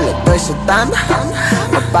yo le doy su tanda.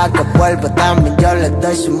 Pa' que vuelva también yo le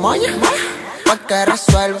doy su moña, pa' que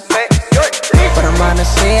resuelva. Pero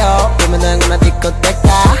amanecido, viviendo en una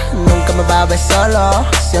discoteca. Nunca me va a ver solo,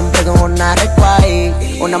 siempre con una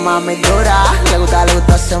recuay. Una mami dura, le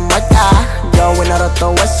gusta se muerta. Yo voy a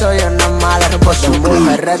roto hueso, yo nada más le rompo su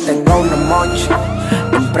mujer. Tengo una moncha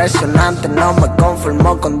impresionante, no me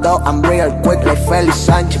conformo con dos. I'm real quick like Félix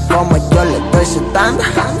Sánchez, como yo le doy su tanda.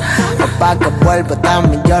 Pa' que vuelva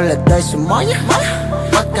también yo le doy su moña,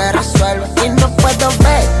 pa' que resuelva. Y no puedo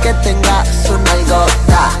ver que tenga su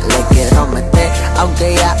nalgota. Le quiero meter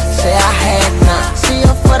aunque ya sea ajena. Si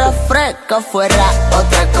yo fuera fresca fuera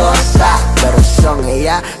otra cosa, pero son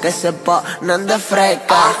ellas que se ponen de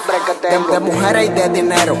fresca. De mujeres y de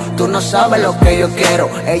dinero, tú no sabes lo que yo quiero.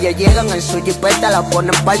 Ellas llegan en su jipeta, la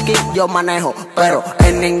ponen en parking, yo manejo, pero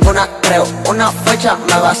en ninguna creo. Una fecha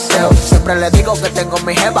me baseo, siempre le digo que tengo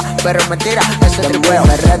mi jeva, pero mentira, ese tripeo.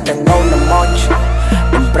 Tengo una moncha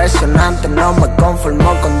impresionante, no me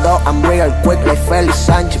conformo con dos. I'm real quick like Félix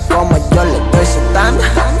Sánchez, como yo le doy su tanda.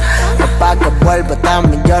 Pa' que vuelva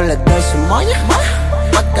también yo le doy su moña,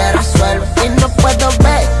 pa' que resuelva. Y no puedo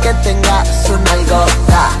ver que tenga su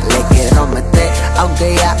nalgota. Le quiero meter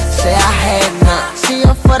aunque ya sea ajena. Si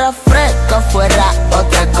yo fuera fresca fuera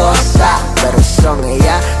otra cosa, pero son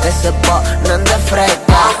ellas que se ponen de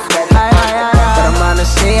fresca. Pero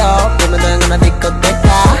amanecido, viviendo en una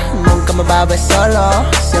discoteca. Nunca me va a ver solo,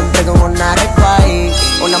 siempre con una recuay.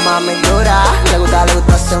 Una mami dura, le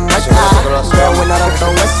gusta se muestra. Yo voy a roto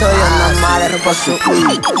hueso, yo nada más le rompo su.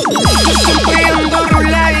 Siempre ando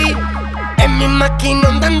rulay, en mi máquina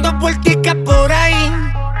andando vuelticas por ahí.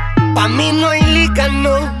 Pa' mí no hay liga,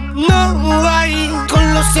 no hay.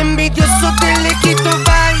 Con los envidiosos te le quito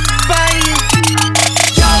bye.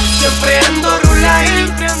 Yo siempre ando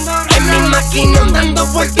rulay, en mi máquina andando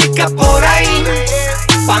vuelticas por ahí.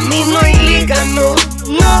 Pa' mí no hay liga, no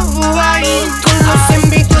hay. Con los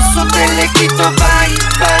envidiosos te le quito bye.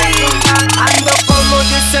 Ando como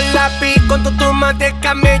dice el lápiz, con tu toma de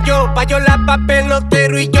camello. Payola pa'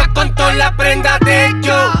 pelotero y yo con toda la prenda de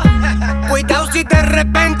ellos. Cuidado si de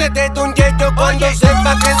repente te doy un yello cuando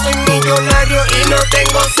sepa que soy millonario y no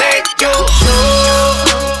tengo sello.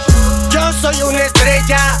 Yo soy una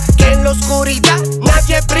estrella que en la oscuridad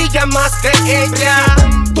nadie brilla más que ella.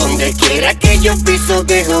 Donde quiera que yo piso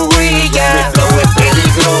dejo huella. Mi flow es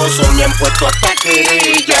peligroso, me han puesto hasta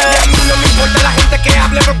querella. Y a mí no me importa la gente que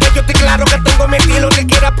hable, porque yo estoy claro que tengo mi estilo. Que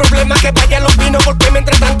quiera problemas que vaya a los vinos, porque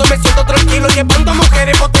mientras tanto me siento tranquilo. Llevando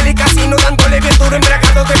mujeres, botel y casino, dándole bien duro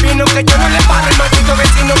embriagado de vino. Que yo no le pare el maldito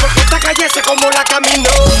vecino, porque esta calle sé como la camino.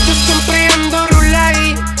 Yo siempre ando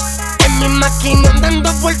rulay, en mi máquina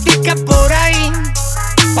andando vuelticas por ahí.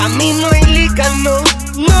 Pa' mí no hay liga, no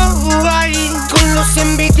hay. Con los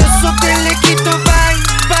envidiosos te le quito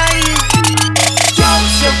bye. Yo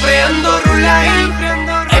siempre ando rulay,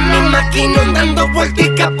 en mi máquina andando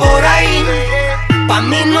vuelticas por ahí. Pa'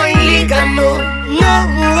 mí no hay liga, no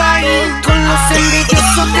hay. Con los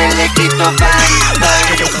envidiosos te le quito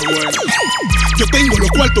bye. Yo tengo los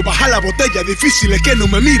cuartos, baja la botella, difícil es que no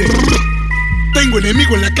me mire. Tengo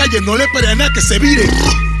enemigo en la calle, no le pare a nada que se vire.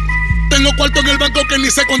 Tengo cuarto en el banco que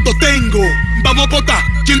ni sé cuánto tengo. Vamos a votar,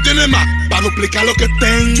 ¿quién tiene más? Pa' duplicar lo que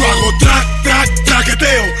tengo. Yo hago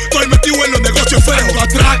traqueteo. Estoy metido en los negocios feos. Ando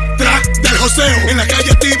atrás del joseo. En la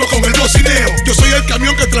calle activo con el bocineo. Yo soy el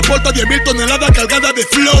camión que transporta 10.000 toneladas cargadas de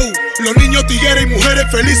flow. Los niños tigueres y mujeres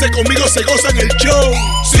felices conmigo se gozan el show.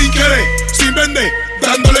 Sin querer, sin vender,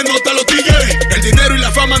 dándole nota a los tigres. El dinero y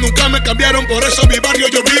la fama nunca me cambiaron, por eso mi barrio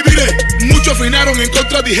yo viviré. Muchos finaron en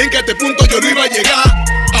contra, dijeron que a este punto yo no iba a llegar.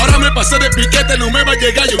 Ahora me pasé de piquete, no me va a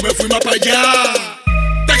llegar, yo me fui más para allá.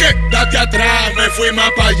 Date atrás, me fui más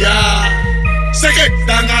para allá. Sé que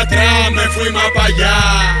están atrás, me fui más para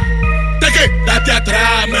allá. Te quedaste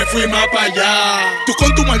atrás, me fui más para allá. Tú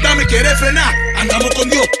con tu maldad me quieres frenar. Andamos con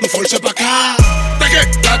Dios, no force pa' acá. Te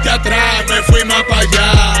quedaste atrás, me fui más para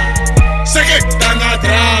allá. Sé que están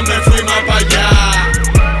atrás, me fui más para allá.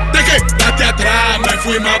 Te quedaste atrás, me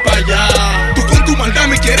fui más para allá. Tú con tu maldad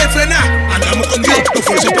me quieres frenar. Andamos con Dios, no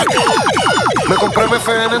force pa' acá. Me compré mi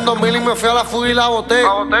FN en 2000 y me fui a la fuga y la boté.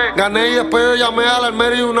 Gané y después yo llamé al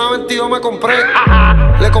almero y una 22 me compré.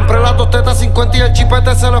 Le compré las 2 tetas 50 y el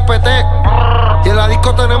chipete se lo espeté. Y en la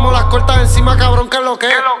disco tenemos las cortas encima, cabrón, que es lo que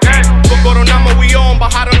es. Coronamos guión,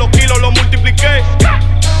 bajaron los kilos, lo multipliqué.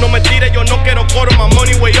 No me tires, yo no quiero coro, más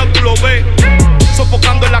money, way up, tú lo ves.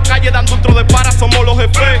 Sofocando en la calle, dando un tro de para, somos los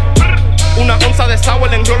jefes. Una onza de sour,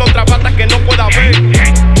 le enrolo otra pata que no pueda ver.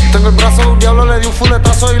 Tengo el brazo de un diablo, le di un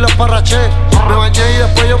fuletazo y lo esparraché. Me bañé y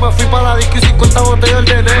después yo me fui para la disco y 50 botellas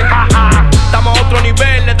de Nené. Estamos a otro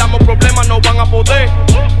nivel, le damos problemas, no van a poder.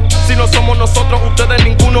 Si no somos nosotros, ustedes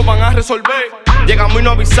ninguno van a resolver. Llegamos y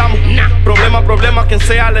no avisamos. Problema, quien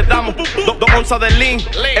sea le damos. 2 onzas de lean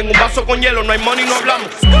en un vaso con hielo, no hay money, no hablamos.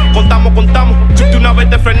 Contamos. Si una vez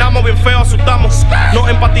te frenamos, bien feo asustamos. Nos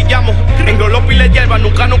empatillamos. En Grolopi le hierba,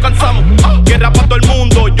 nunca nos cansamos. Guerra para todo el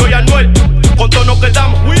mundo, yo y Anuel. Con todo nos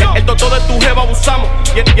quedamos. El toto de tu jeva abusamos.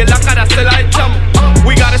 Y en la cara se la echamos.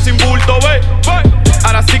 We got it sin bulto, ve.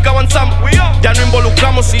 Ahora sí que avanzamos. Ya no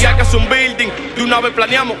involucramos si hay que hacer un building. De una vez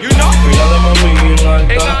planeamos. Pila de mami en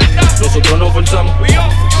alta. Nosotros nos forzamos.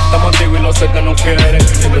 Estamos activos y lo sé que nos quieren.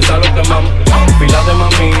 Sin pensar lo quemamos. Pila de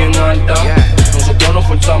mami en alta. Nosotros nos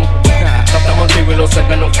forzamos. Estamos activos y lo sé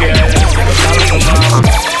que nos quieren. Sin pensar lo quemamos.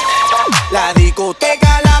 La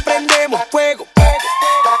discoteca la prendemos fuego.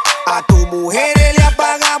 A tu mujer le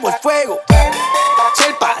apagamos el fuego. Si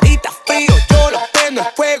el party está frío, yo lo prendo el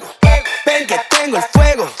fuego. Ven que tengo el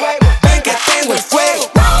fuego. Ven que tengo el fuego.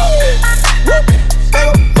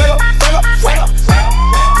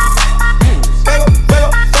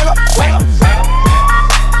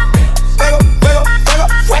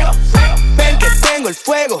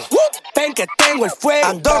 Ven que tengo el fuego.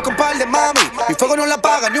 Ando con par de mami, mi fuego no la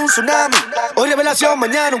apaga ni un tsunami. Hoy revelación,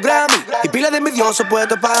 mañana un Grammy. Y pila de mi Dios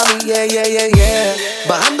puesto pa' mí, yeah.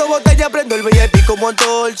 Bajando botella, prendo el VIP como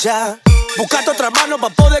antorcha. Buscando otra mano pa'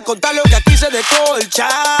 poder contar lo que aquí se decolcha.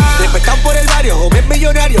 Respetado por el barrio, joven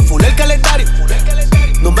millonario, full el calendario.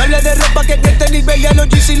 No me hables de ropa que en este nivel ya los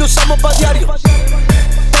GC lo usamos pa' diario.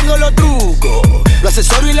 Tengo los trucos, los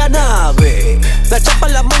accesorios y la nave. La chapa,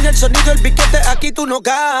 la moña, el sonido, el piquete, aquí tú no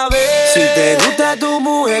cabes. Si te gusta tu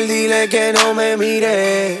mujer, dile que no me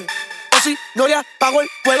mire. O si no le apago el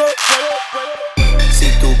fuego. Si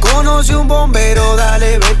tú conoces un bombero,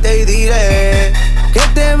 dale, vete y dile que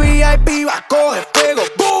este VIP va a coger fuego.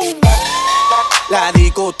 ¡Boom! La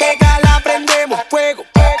discoteca la prendemos fuego.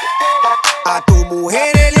 A tu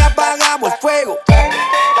mujer le apagamos el fuego.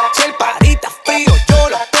 Si el party está frío, yo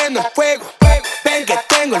lo prendo el fuego. Ven que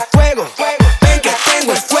tengo el fuego. Ven que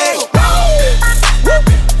tengo el fuego. Ven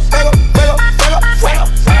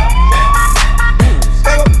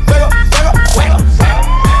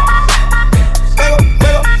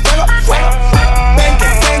que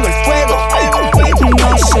tengo el fuego.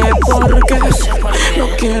 No sé por qué no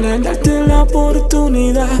quieren darte la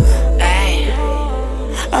oportunidad.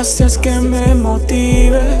 Haces que me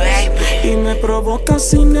motive y me provoca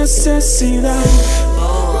sin necesidad.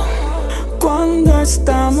 Cuando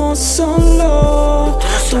estamos solos,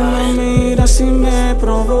 tú me miras y me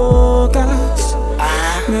provocas.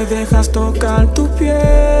 Me dejas tocar tu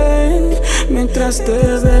piel mientras te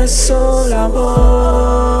beso la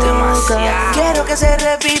boca. Quiero que se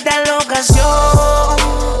repita la ocasión.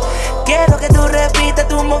 Quiero que tú repitas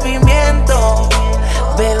tu movimiento.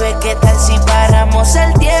 Bebé, ¿qué tal si paramos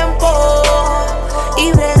el tiempo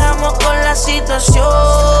y bregamos con la situación?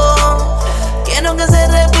 Quiero que se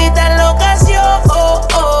repita la ocasión.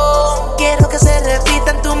 Quiero que se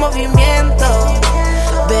repita en tu movimiento.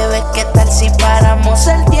 Bebé, ¿qué tal si paramos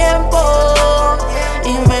el tiempo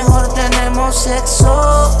y mejor tenemos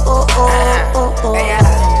sexo?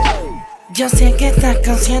 Yo sé que estás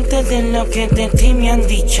consciente de lo que de ti me han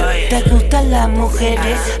dicho. Te gustan las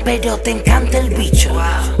mujeres, pero te encanta el bicho.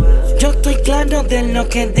 Yo estoy claro de lo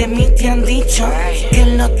que de mí te han dicho. Que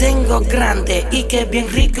lo tengo grande y que bien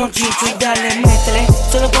rico chicho. Y dale, métele,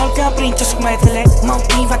 solo por capricho, métele.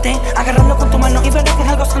 Motívate, agárralo con tu mano y verás que es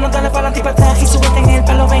algo sano. Dale para adelante y súbete en el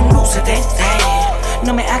pelo, ven, lúcete.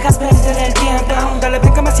 No me hagas perder el tiempo. Dale,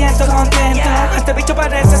 ven que me siento contento. Este bicho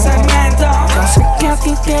parece cemento. Yo sé que a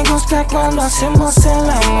ti te gusta cuando hacemos el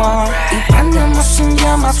amor y prendemos en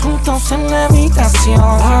llamas juntos en la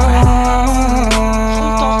habitación.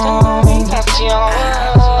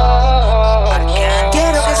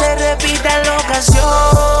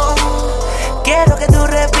 ocasión. Quiero que tú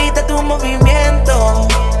repitas tu movimiento.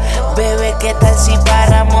 Bebé, ¿qué tal si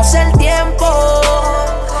paramos el tiempo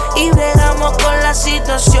y bregamos con la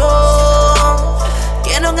situación?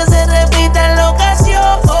 Quiero que se repita en la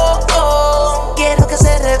ocasión. Quiero que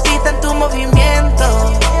se repita en tu movimiento.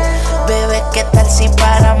 Bebé, ¿qué tal si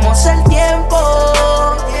paramos el tiempo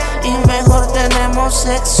y mejor tenemos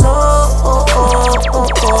sexo?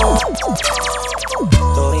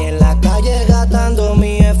 Estoy en la calle gastando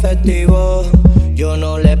mi efectivo. Yo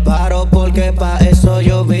no le paro porque pa' eso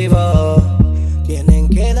yo vivo. Tienen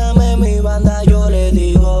que darme mi banda, yo le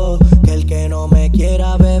digo que el que no me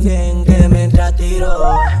quiera ve bien que me entra a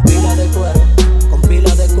tiro. Pila de cuero, con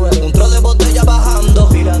pila de cuero. Un tro de botella bajando.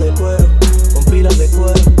 Pila de cuero, con pila de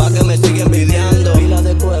cuero. Pa' que me siga envidiando. Pila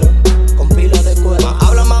de cuero, con pila de cuero. Más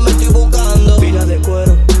habla, más me estoy buscando. Pila de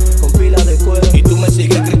cuero, con pila de cuero. Y tú me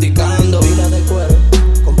sigues criticando. Pila de cuero,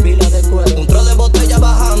 con pila de cuero. Un tro de botella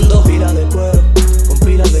bajando. Pila de cuero, con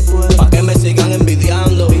pila de cuero. Pa' que me sigan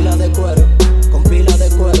envidiando. Pila de cuero, con pila de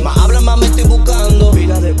cuero. Más habla, más me estoy buscando.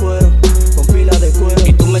 Pila de cuero, con pila de cuero.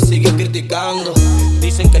 Y tú me sigues criticando.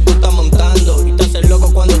 Dicen que tú estás montando y te haces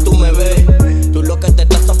loco cuando tú me ves. Tú lo que te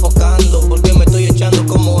estás sofocando porque me estoy echando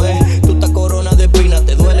como es. Tú estás corona de espina,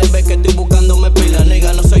 te duele ver que estoy buscándome pila.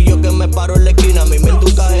 Nega, no soy yo que me paro en la esquina. Mi mente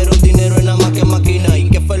un cajero, dinero es nada más que máquina. ¿Y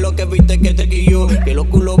qué fue lo que viste que te guilló? Que los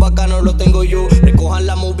culos bacanos los tengo yo. Recojan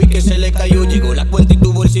la movie que se le cayó. Llegó la cuenta y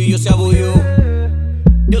tu bolsillo se abulló.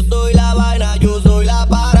 Yo soy la vaina, yo soy la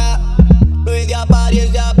para. No es de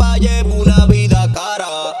apariencia pa' llevar una vida cara.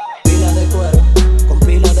 Pila de cuero, con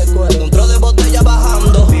pila de cuero. Un tro de botella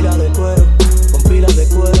bajando. Pila de cuero, con pila de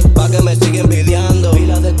cuero. Pa' que me siga envidiando.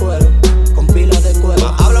 Pila de cuero, con pila de cuero.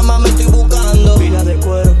 Más habla, más me estoy buscando. Pila de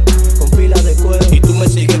cuero, con pila de cuero. Y tú me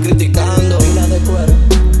sigues criticando. Pila de cuero,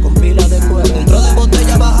 con pila de cuero. Un tro de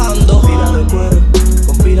botella bajando. Pila de cuero,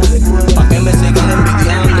 con pila de cuero. Pa' que me sigan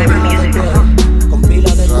envidiando. Pila de cuero, con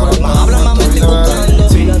pila de cuero. Más habla, más me estoy buscando.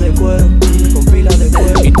 Pila de cuero, con pila de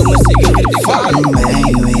cuero. Y tú me sigues criticando.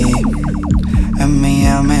 Baby,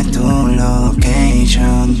 envíame tu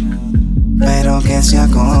location, pero que sea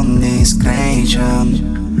con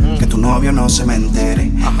discretion. Que tu novio no se me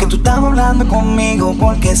entere que tú estás hablando conmigo,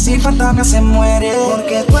 porque si fantasma se muere.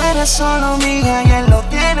 Porque tú eres solo mía y él lo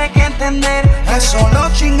tiene que entender. Él solo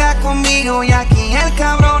chinga conmigo y aquí el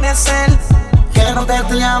cabrón es él. Que no te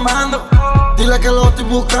estoy llamando, dile que lo estoy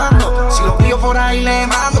buscando. Si lo pillo por ahí le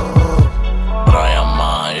mando. Brian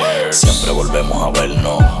Myers, siempre volvemos a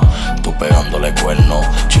vernos. Tú pegándole cuernos.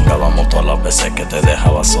 Chingábamos todas las veces que te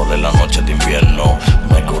dejaba sola en la noche de invierno.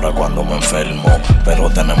 Me cura cuando me enfermo, pero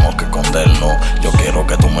tenemos que escondernos. Yo quiero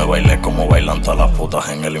que tú me bailes como bailan todas las putas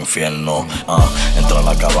en el infierno. Entra a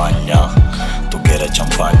la cabaña, tú quieres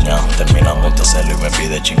champaña. Terminamos de hacerlo y me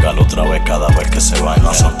pide chingarlo otra vez cada vez que se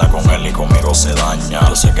baña. Salta con él y conmigo se daña.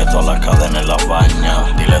 Yo sé que todas las cadenas las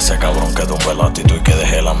baña. Dile a ese cabrón que tumbe la actitud y que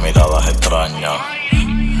deje las miradas extrañas.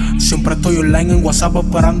 Siempre estoy online en WhatsApp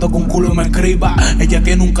esperando que un culo me escriba. Ella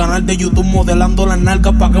tiene un canal de YouTube modelando las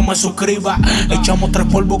nalgas pa' que me suscriba. Echamos 3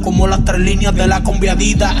 polvos como las 3 líneas de la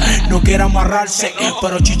conviadita. No quiere amarrarse,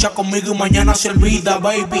 pero chicha conmigo y mañana se olvida,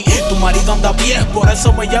 baby. Tu marido anda bien, por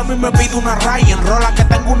eso me llama y me pide una ray. Enrola que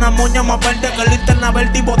tengo una moña más verde que linterna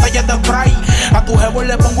verde y botellas de spray. A tu jevo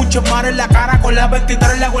le pongo un chemar en la cara, con la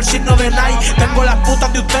 23 le hago el signo de Nike. Tengo las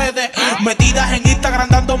putas de ustedes metidas en Instagram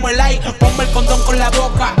dándome like. Ponme el condón con la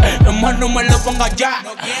boca, hermano, no me lo pongas ya.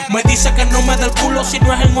 Me dice que no me dé el culo si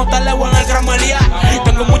no es en hoteles o en el Gramería.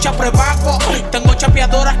 Tengo muchas prepago, tengo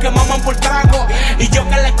chapeadoras que maman por trago. Y yo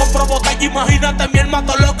que les compro botella, imagínate mi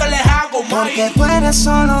hermano todo lo que les hago, porque tú eres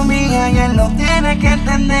solo mía y él lo tiene que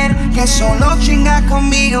entender. Que solo chingas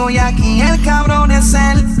conmigo y aquí el cabrón es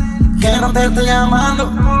él. Que no te estoy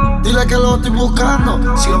llamando, dile que lo estoy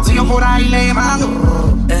buscando. Si lo pillo por ahí le mando.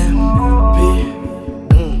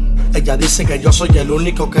 Ella dice que yo soy el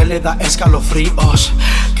único que le da escalofríos.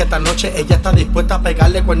 Que esta noche ella está dispuesta a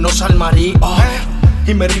pegarle cuernos al marido.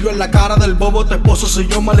 Y me río en la cara del bobo tu esposo si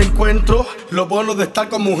yo me la encuentro. Lo bueno de estar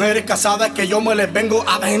con mujeres casadas es que yo me les vengo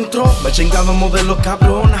adentro. Me he chingado modelos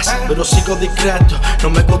cabronas, pero sigo discreto. No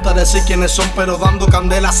me gusta decir quiénes son, pero dando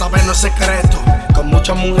candela saben no es secreto. Con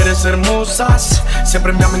muchas mujeres hermosas,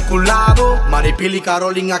 siempre me han vinculado. Maripili,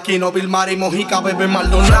 Carolina, Aquino, Vilmar y Mojica, Bebé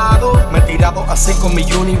Maldonado. Me he tirado así con mi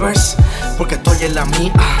universe, porque estoy en la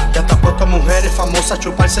mía. Ya te apuesto a mujeres famosas,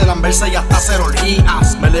 chuparse la anversa y hasta hacer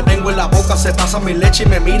orgías. Me le vengo en la boca, se pasa mi leche y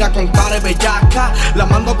me mira con cara de bellaca. La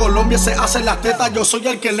mando a Colombia, se hace las tetas, yo soy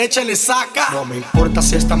el que leche le saca. No me importa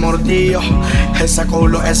si está mordido, ese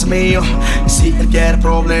culo es mío. Si él quiere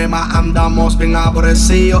problema, andamos bien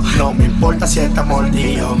aborrecidos. No me importa si está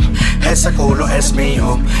mordido, ese culo es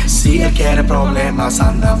mío. Si él quiere problemas,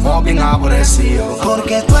 andamos bien aborrecidos.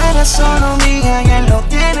 Porque tú eres solo mía y él lo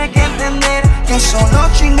tiene que entender. Que solo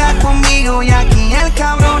chinga conmigo y aquí el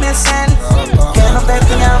cabrón es él. Que no te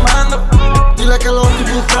estoy llamando, dile que lo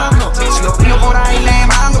estoy buscando. Si lo pillo por ahí le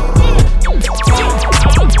mando.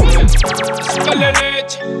 Azúcarle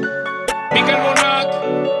leche, pica el bonato.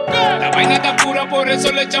 La vaina está pura, por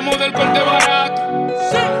eso le echamos del corte barato.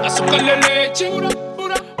 Azúcarle leche,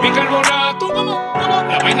 pica el bonato.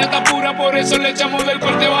 La vaina está pura, por eso le echamos del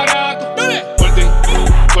corte barato.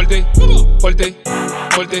 Corte, corte,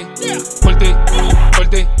 corte, corte,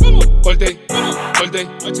 corte, corte, corte,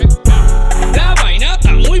 corte. La vaina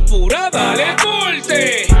está muy pura, dale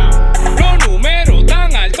corte. Los números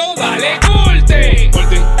tan altos, dale corte.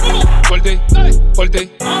 Corte, corte,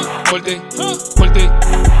 corte, corte, corte,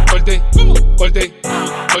 corte, corte,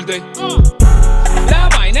 corte. La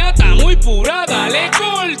vaina está muy pura, dale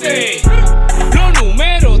corte. Los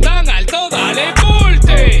números tan altos, dale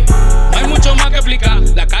corte. No hay mucho más que explicar,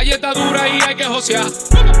 la calle está dura y hay que josear.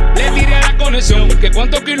 Le tiré a la conexión, que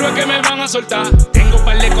cuántos kilos es que me van a soltar. Tengo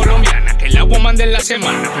par de colombianas que el agua manda en la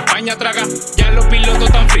semana. Pa' España traga, ya los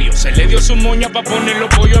pilotos tan fríos. Se le dio su moña pa' poner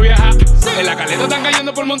los pollos a viajar. En la caleta están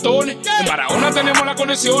cayendo por montones. En Barahona tenemos las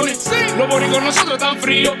conexiones. Los boricos nosotros tan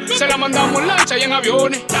fríos, se la mandamos en lancha y en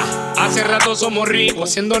aviones. Hace rato somos ricos,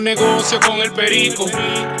 haciendo negocio con el perico.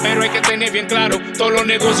 Pero hay que tener bien claro, todos los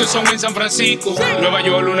negocios son en San Francisco. Nueva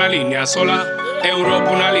York una línea sola,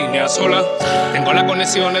 Europa una línea sola. Tengo las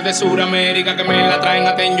conexiones de Sudamérica que me la traen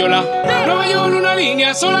a Tenyola. Nueva York una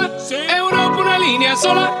línea sola, Europa una línea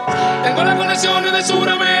sola. Tengo las conexiones de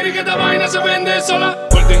Sudamérica, esta vaina se vende sola.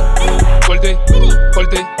 Corte, corte,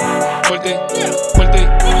 corte, corte, corte,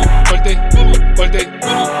 corte, corte,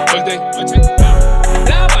 corte.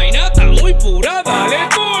 La vaina está muy pura, dale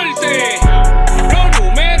corte. Los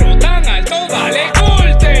números tan altos, dale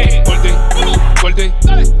corte. Corte,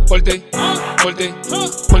 corte, corte,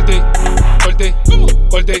 corte, corte,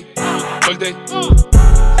 corte, corte, corte.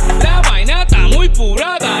 La vaina está muy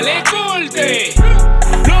pura, dale corte.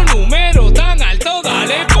 Los números tan altos,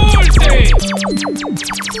 dale corte.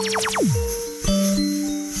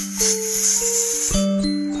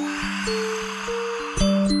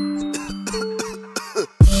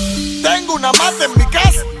 Tengo una mata en mi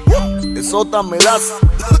casa, esota me das.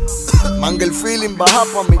 Manga el feeling, baja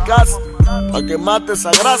pa' mi casa, pa' que mate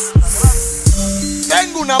esa grasa.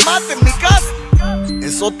 Tengo una mata en mi casa,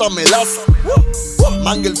 esota me das.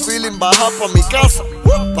 Manga el feeling, baja pa' mi casa,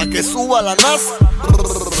 pa' que suba la NASA.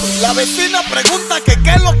 La vecina pregunta que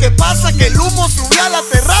qué es lo que pasa, que el humo subió a la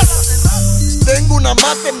terraza. Tengo una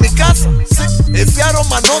mata en mi casa, sí, ese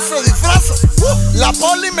aroma no se disfraza. La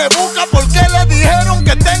poli me busca porque le dijeron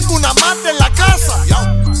que tengo una mata en la casa.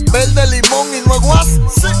 Verde limón y no es guasa,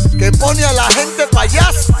 sí, que pone a la gente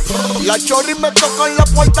payasa. La chorri me tocó en la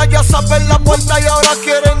puerta, ya saben la puerta y ahora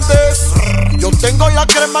quieren de eso. Yo tengo la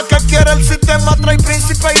crema que quiere el sistema, trae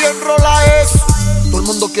príncipe y enrola eso. Todo el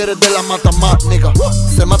mundo quiere de la mata más, nigga.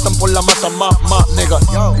 Se matan por la mata más, nigga.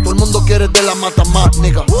 Todo el mundo quiere de la mata más,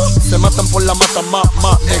 nigga. Se matan por la mata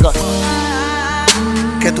más, nigga.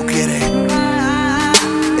 ¿Qué tú quieres?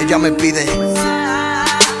 Ella me pide.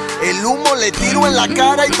 El humo le tiro en la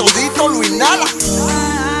cara y todito lo inhala.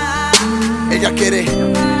 Ella quiere.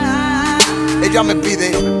 Ella me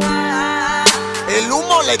pide. El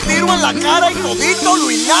humo le tiro en la cara y todito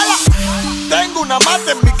lo inhala. Tengo una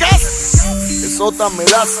mata en mi casa, esota me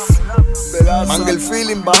das. Manga el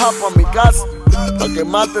feeling, baja pa' mi casa, pa' que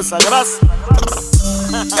mate esa grasa.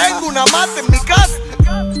 Tengo una mata en mi casa,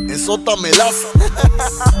 esota me das.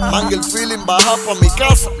 Manga el feeling, baja pa' mi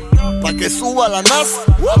casa, pa' que suba la NASA.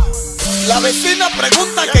 La vecina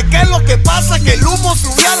pregunta que qué es lo que pasa, que el humo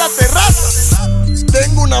subió a la terraza.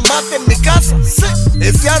 Tengo una mata en mi casa, sí,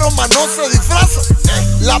 ese aroma no se disfraza.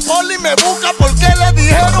 La poli me busca porque le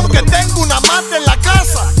dijeron que tengo una mata en la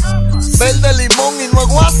casa. Verde limón y no es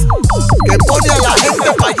guasa, que pone a la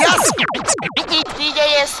gente payasa.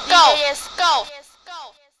 DJ Scuff.